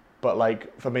 But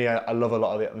like for me, I love a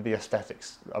lot of the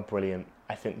aesthetics are brilliant.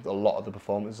 I think a lot of the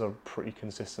performances are pretty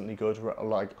consistently good,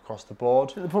 like across the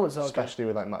board. The performances are especially good.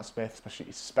 with like Matt Smith,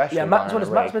 especially. Yeah, Matt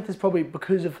Smith is probably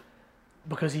because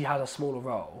he had a smaller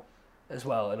role as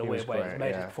well, in a weird way. It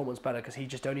made his performance better because he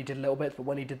just only did a little bit, but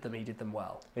when he did them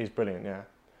well. He's brilliant, yeah.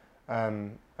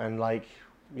 And like,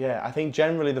 I think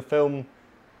generally the film,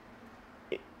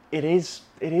 it is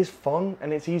fun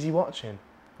and it's easy watching.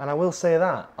 And I will say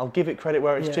that. I'll give it credit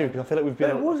where it's due, because I feel like we've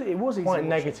been it was quite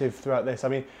negative throughout this. I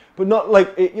mean, but not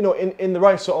like, in the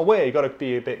right sort of way. You've got to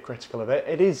be a bit critical of it.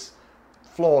 It is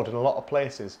flawed in a lot of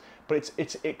places, but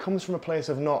it comes from a place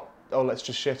of not, oh, let's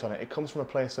just shit on it. It comes from a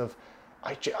place of,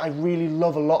 I really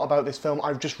love a lot about this film.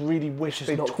 I just really wish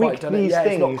they tweaked these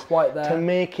things to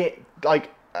make it like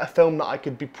a film that I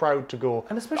could be proud to go.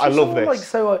 And especially I love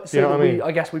this. Like you know what I mean?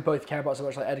 I guess we both care about so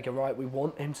much like Edgar Wright. We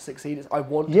want him to succeed. I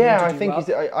want him to do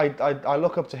well. I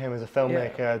look up to him as a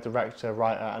filmmaker, director,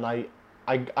 writer, and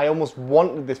I almost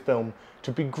wanted this film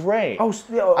to be great. Oh,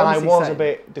 yeah, and I was a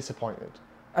bit disappointed.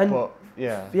 But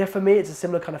for me, it's a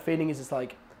similar kind of feeling. It's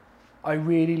like, I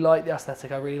really like the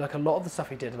aesthetic. I really like a lot of the stuff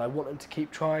he did, and I want him to keep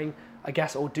trying, I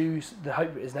guess, or do. The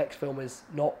hope that his next film is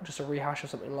not just a rehash of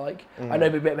something like. I know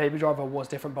Baby Driver was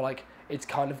different, but like it's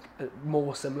kind of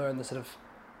more similar in the sort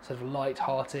of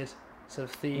light-hearted sort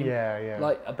of theme. Yeah.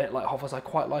 Like a bit like Hoffers. I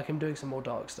quite like him doing some more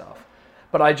dark stuff,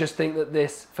 but I just think that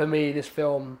this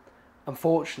film,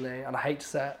 unfortunately, and I hate to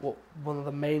say it, one of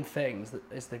the main things that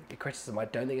is the criticism. I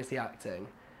don't think it's the acting.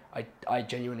 I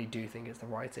genuinely do think it's the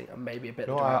writing and maybe a bit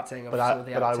the directing of some of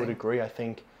the acting. But I would agree. I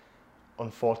think,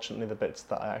 unfortunately, the bits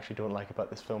that I actually don't like about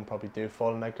this film probably do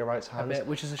fall in Edgar Wright's hands. A bit,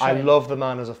 which is a shame. I love the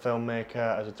man as a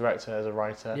filmmaker, as a director, as a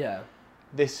writer. Yeah.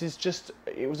 This is just,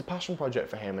 it was a passion project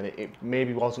for him, and it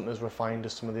maybe wasn't as refined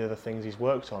as some of the other things he's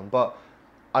worked on. But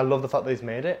I love the fact that he's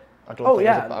made it. I don't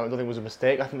think it was a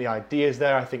mistake. I think the idea is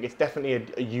there. I think it's definitely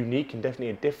a unique and definitely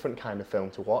a different kind of film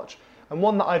to watch, and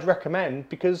one that I'd recommend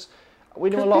because we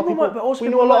know a lot of people.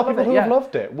 Who have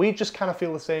loved it. We just kind of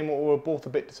feel the same. We're both a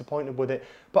bit disappointed with it,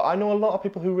 but I know a lot of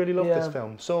people who really love this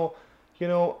film. So,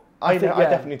 I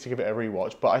definitely need to give it a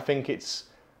rewatch. But I think it's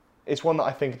one that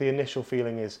I think the initial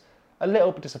feeling is, a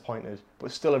little bit disappointed,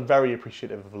 but still very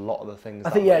appreciative of a lot of the things. I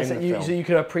think so you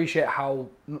can appreciate how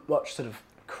much sort of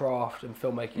craft and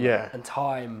filmmaking and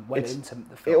time went into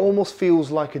the film. It almost feels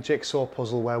like a jigsaw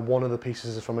puzzle where one of the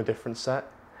pieces is from a different set.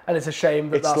 And it's a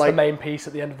shame that that's like, the main piece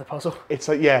at the end of the puzzle. It's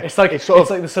like it's like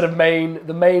the sort of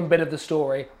main bit of the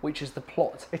story, which is the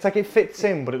plot. It's like it fits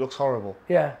in, but it looks horrible.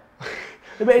 Yeah,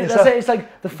 it's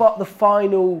like the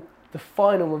final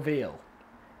reveal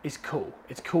is cool.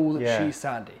 It's cool that she's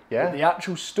Sandy. Yeah. But the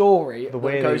actual story that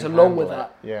goes along with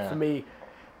that for me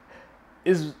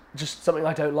is just something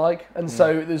I don't like. And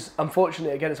so there's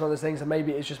unfortunately again it's one of those things, and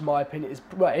maybe it's just my opinion.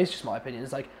 It's just my opinion.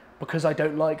 It's like, because I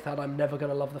don't like that, I'm never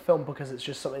going to love the film, because it's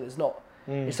just something that's not.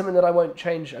 It's something that I won't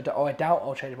change. I doubt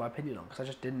I'll change my opinion on, because I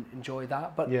just didn't enjoy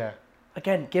that. But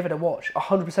again, give it a watch.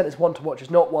 100% it's one to watch. It's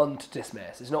not one to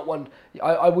dismiss. It's not one.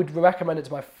 I would recommend it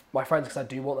to my friends, because I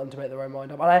do want them to make their own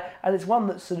mind up. And it's one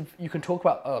that sort of you can talk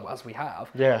about as we have.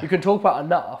 Yeah. You can talk about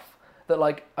enough that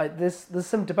like there's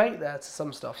some debate there to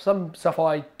some stuff. Some stuff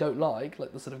I don't like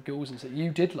the sort of ghouls and stuff you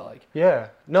did like. Yeah.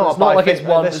 No, so it's not like it's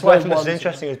one. That's why I think this is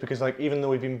interesting, is because like even though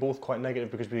we've been both quite negative,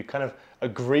 because we kind of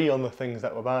agree on the things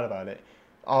that were bad about it,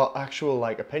 our actual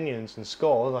like opinions and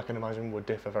scores, I can imagine, would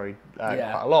differ very quite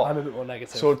a lot. I'm a bit more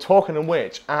negative. So talking of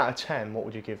which, out of 10, what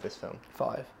would you give this film?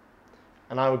 5.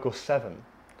 And I would go 7,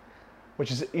 which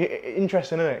is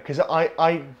interesting, isn't it? Because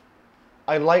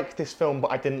I liked this film, but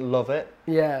I didn't love it.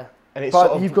 Yeah. And it's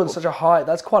but you've got such a high.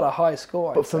 That's quite a high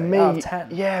score. But for me, out of 10.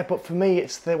 Yeah. But for me,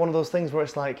 it's one of those things where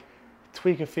it's like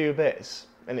tweak a few bits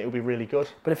and it will be really good.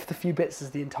 But if the few bits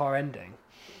is the entire ending,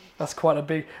 that's quite a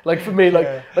big. Like for me,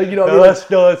 like you know. No,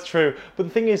 that's true. But the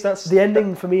thing is, that's the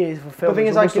ending for me is for film. The thing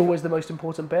is always the most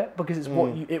important bit, because it's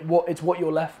it's what you're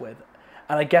left with.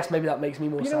 And I guess maybe that makes me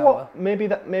more sour. You know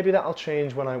what? Maybe that'll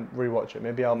change when I rewatch it.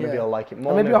 Maybe I'll like it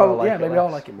more. Maybe I'll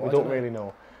like it more. We don't really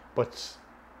know. But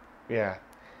yeah.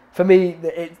 For me,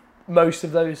 most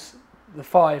of those, the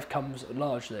 5 comes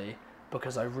largely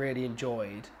because I really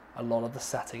enjoyed a lot of the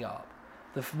setting up.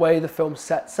 The way the film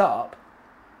sets up,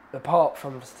 apart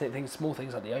from small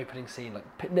things like the opening scene, like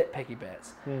nitpicky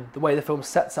bits, the way the film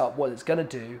sets up what it's going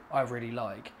to do, I really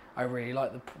like. I really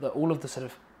like all of the sort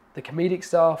of the comedic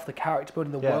stuff, the character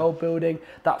building, the world building,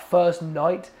 that first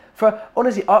night.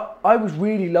 Honestly, I was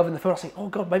really loving the film. I was thinking, oh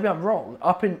god, maybe I'm wrong.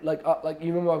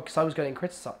 You remember, because I was getting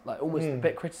criticised, like almost a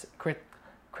bit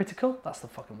critical. That's the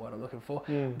fucking word I'm looking for.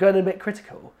 Going a bit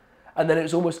critical, and then it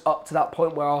was almost up to that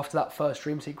point where after that first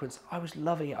dream sequence, I was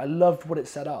loving it. I loved what it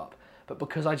set up, but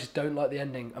because I just don't like the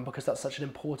ending, and because that's such an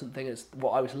important thing, it's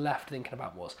what I was left thinking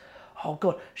about was, oh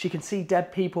god, she can see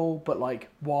dead people, but like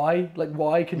why? Like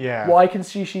why can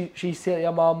she see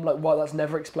her mum? Like why? That's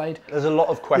never explained. There's a lot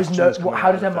of questions.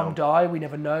 How did her mum die? We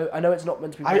never know. I know it's not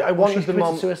meant to be. I wanted the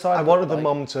mum. Suicide, I wanted the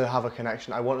mum to have a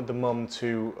connection. I wanted the mum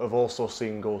to have also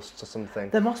seen ghosts or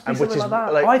something. There must be something like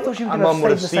that. I thought she was going to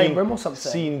stay in the same room or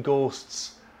something. Seen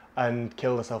ghosts and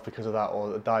killed herself because of that,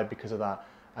 or died because of that.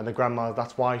 And the grandma,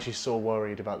 that's why she's so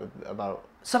worried about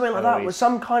something like that, with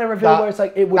some kind of reveal where it's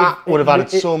like it would have added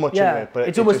so much in it. But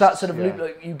it's almost that sort of loop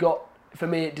that you got. For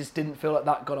me, it just didn't feel like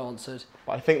that got answered.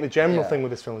 But I think the general thing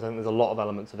with this film is I think there's a lot of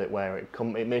elements of it where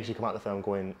it makes you come out of the film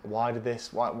going, why did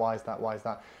this? Why is that? Why is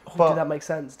that? Oh, did that make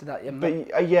sense? Did that?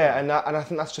 And I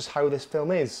think that's just how this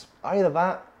film is. Either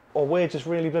that, or we're just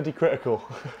really bloody critical.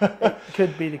 It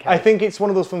could be the case. I think it's one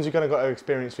of those films you're going to got to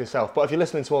experience for yourself. But if you're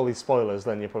listening to all these spoilers,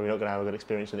 then you're probably not going to have a good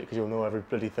experience with it, because you'll know every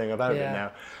bloody thing about it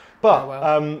now.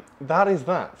 But that is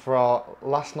that for our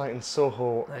Last Night in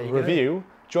Soho review.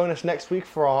 Join us next week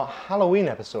for our Halloween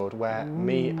episode, where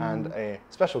me and a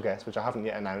special guest, which I haven't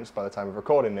yet announced by the time of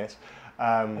recording this,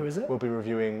 who is it? We'll be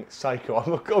reviewing Psycho. I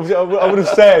would have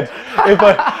said if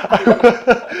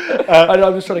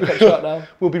I'm just trying to catch you up now.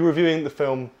 We'll be reviewing the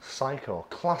film Psycho,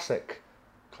 classic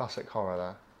horror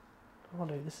there. I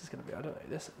wonder who this is going to be. I don't know who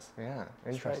this is. Yeah,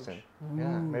 interesting.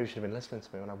 Yeah, maybe you should have been listening to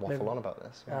me when I waffle on about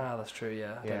this. Yeah. Ah, that's true,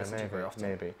 yeah. I don't listen to you very often.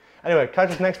 Maybe. Anyway, catch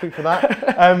us next week for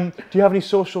that. Do you have any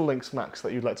social links, Max,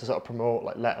 that you'd like to sort of promote,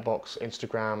 like Letterboxd,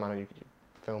 Instagram, and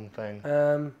film thing?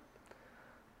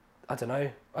 I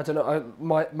don't know.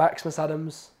 My Maximus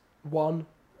Adams 1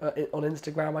 on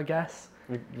Instagram, I guess.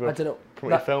 I don't know.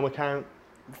 Promote your film account.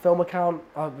 Film account,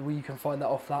 you can find that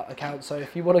off that account. So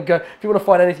if you want to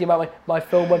find anything about my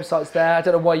film website's there. I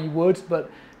don't know why you would,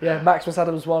 but yeah, Maximus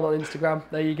Adams 1 on Instagram.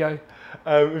 There you go.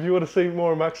 If you want to see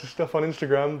more of Max's stuff on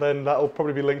Instagram, then that'll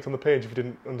probably be linked on the page if you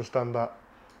didn't understand that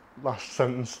last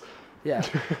sentence. Yeah.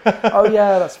 Oh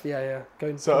yeah,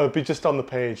 So it'll be just on the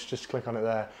page. Just click on it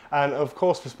there. And of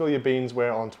course, for Spill Your Beans,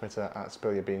 we're on Twitter at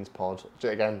SpillYourBeansPod.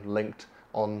 Again, linked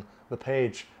on the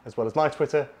page, as well as my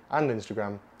Twitter and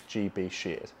Instagram,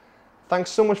 GBSheard. Thanks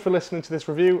so much for listening to this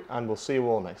review, and we'll see you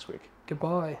all next week.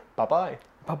 Goodbye. Bye-bye.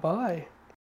 Bye-bye.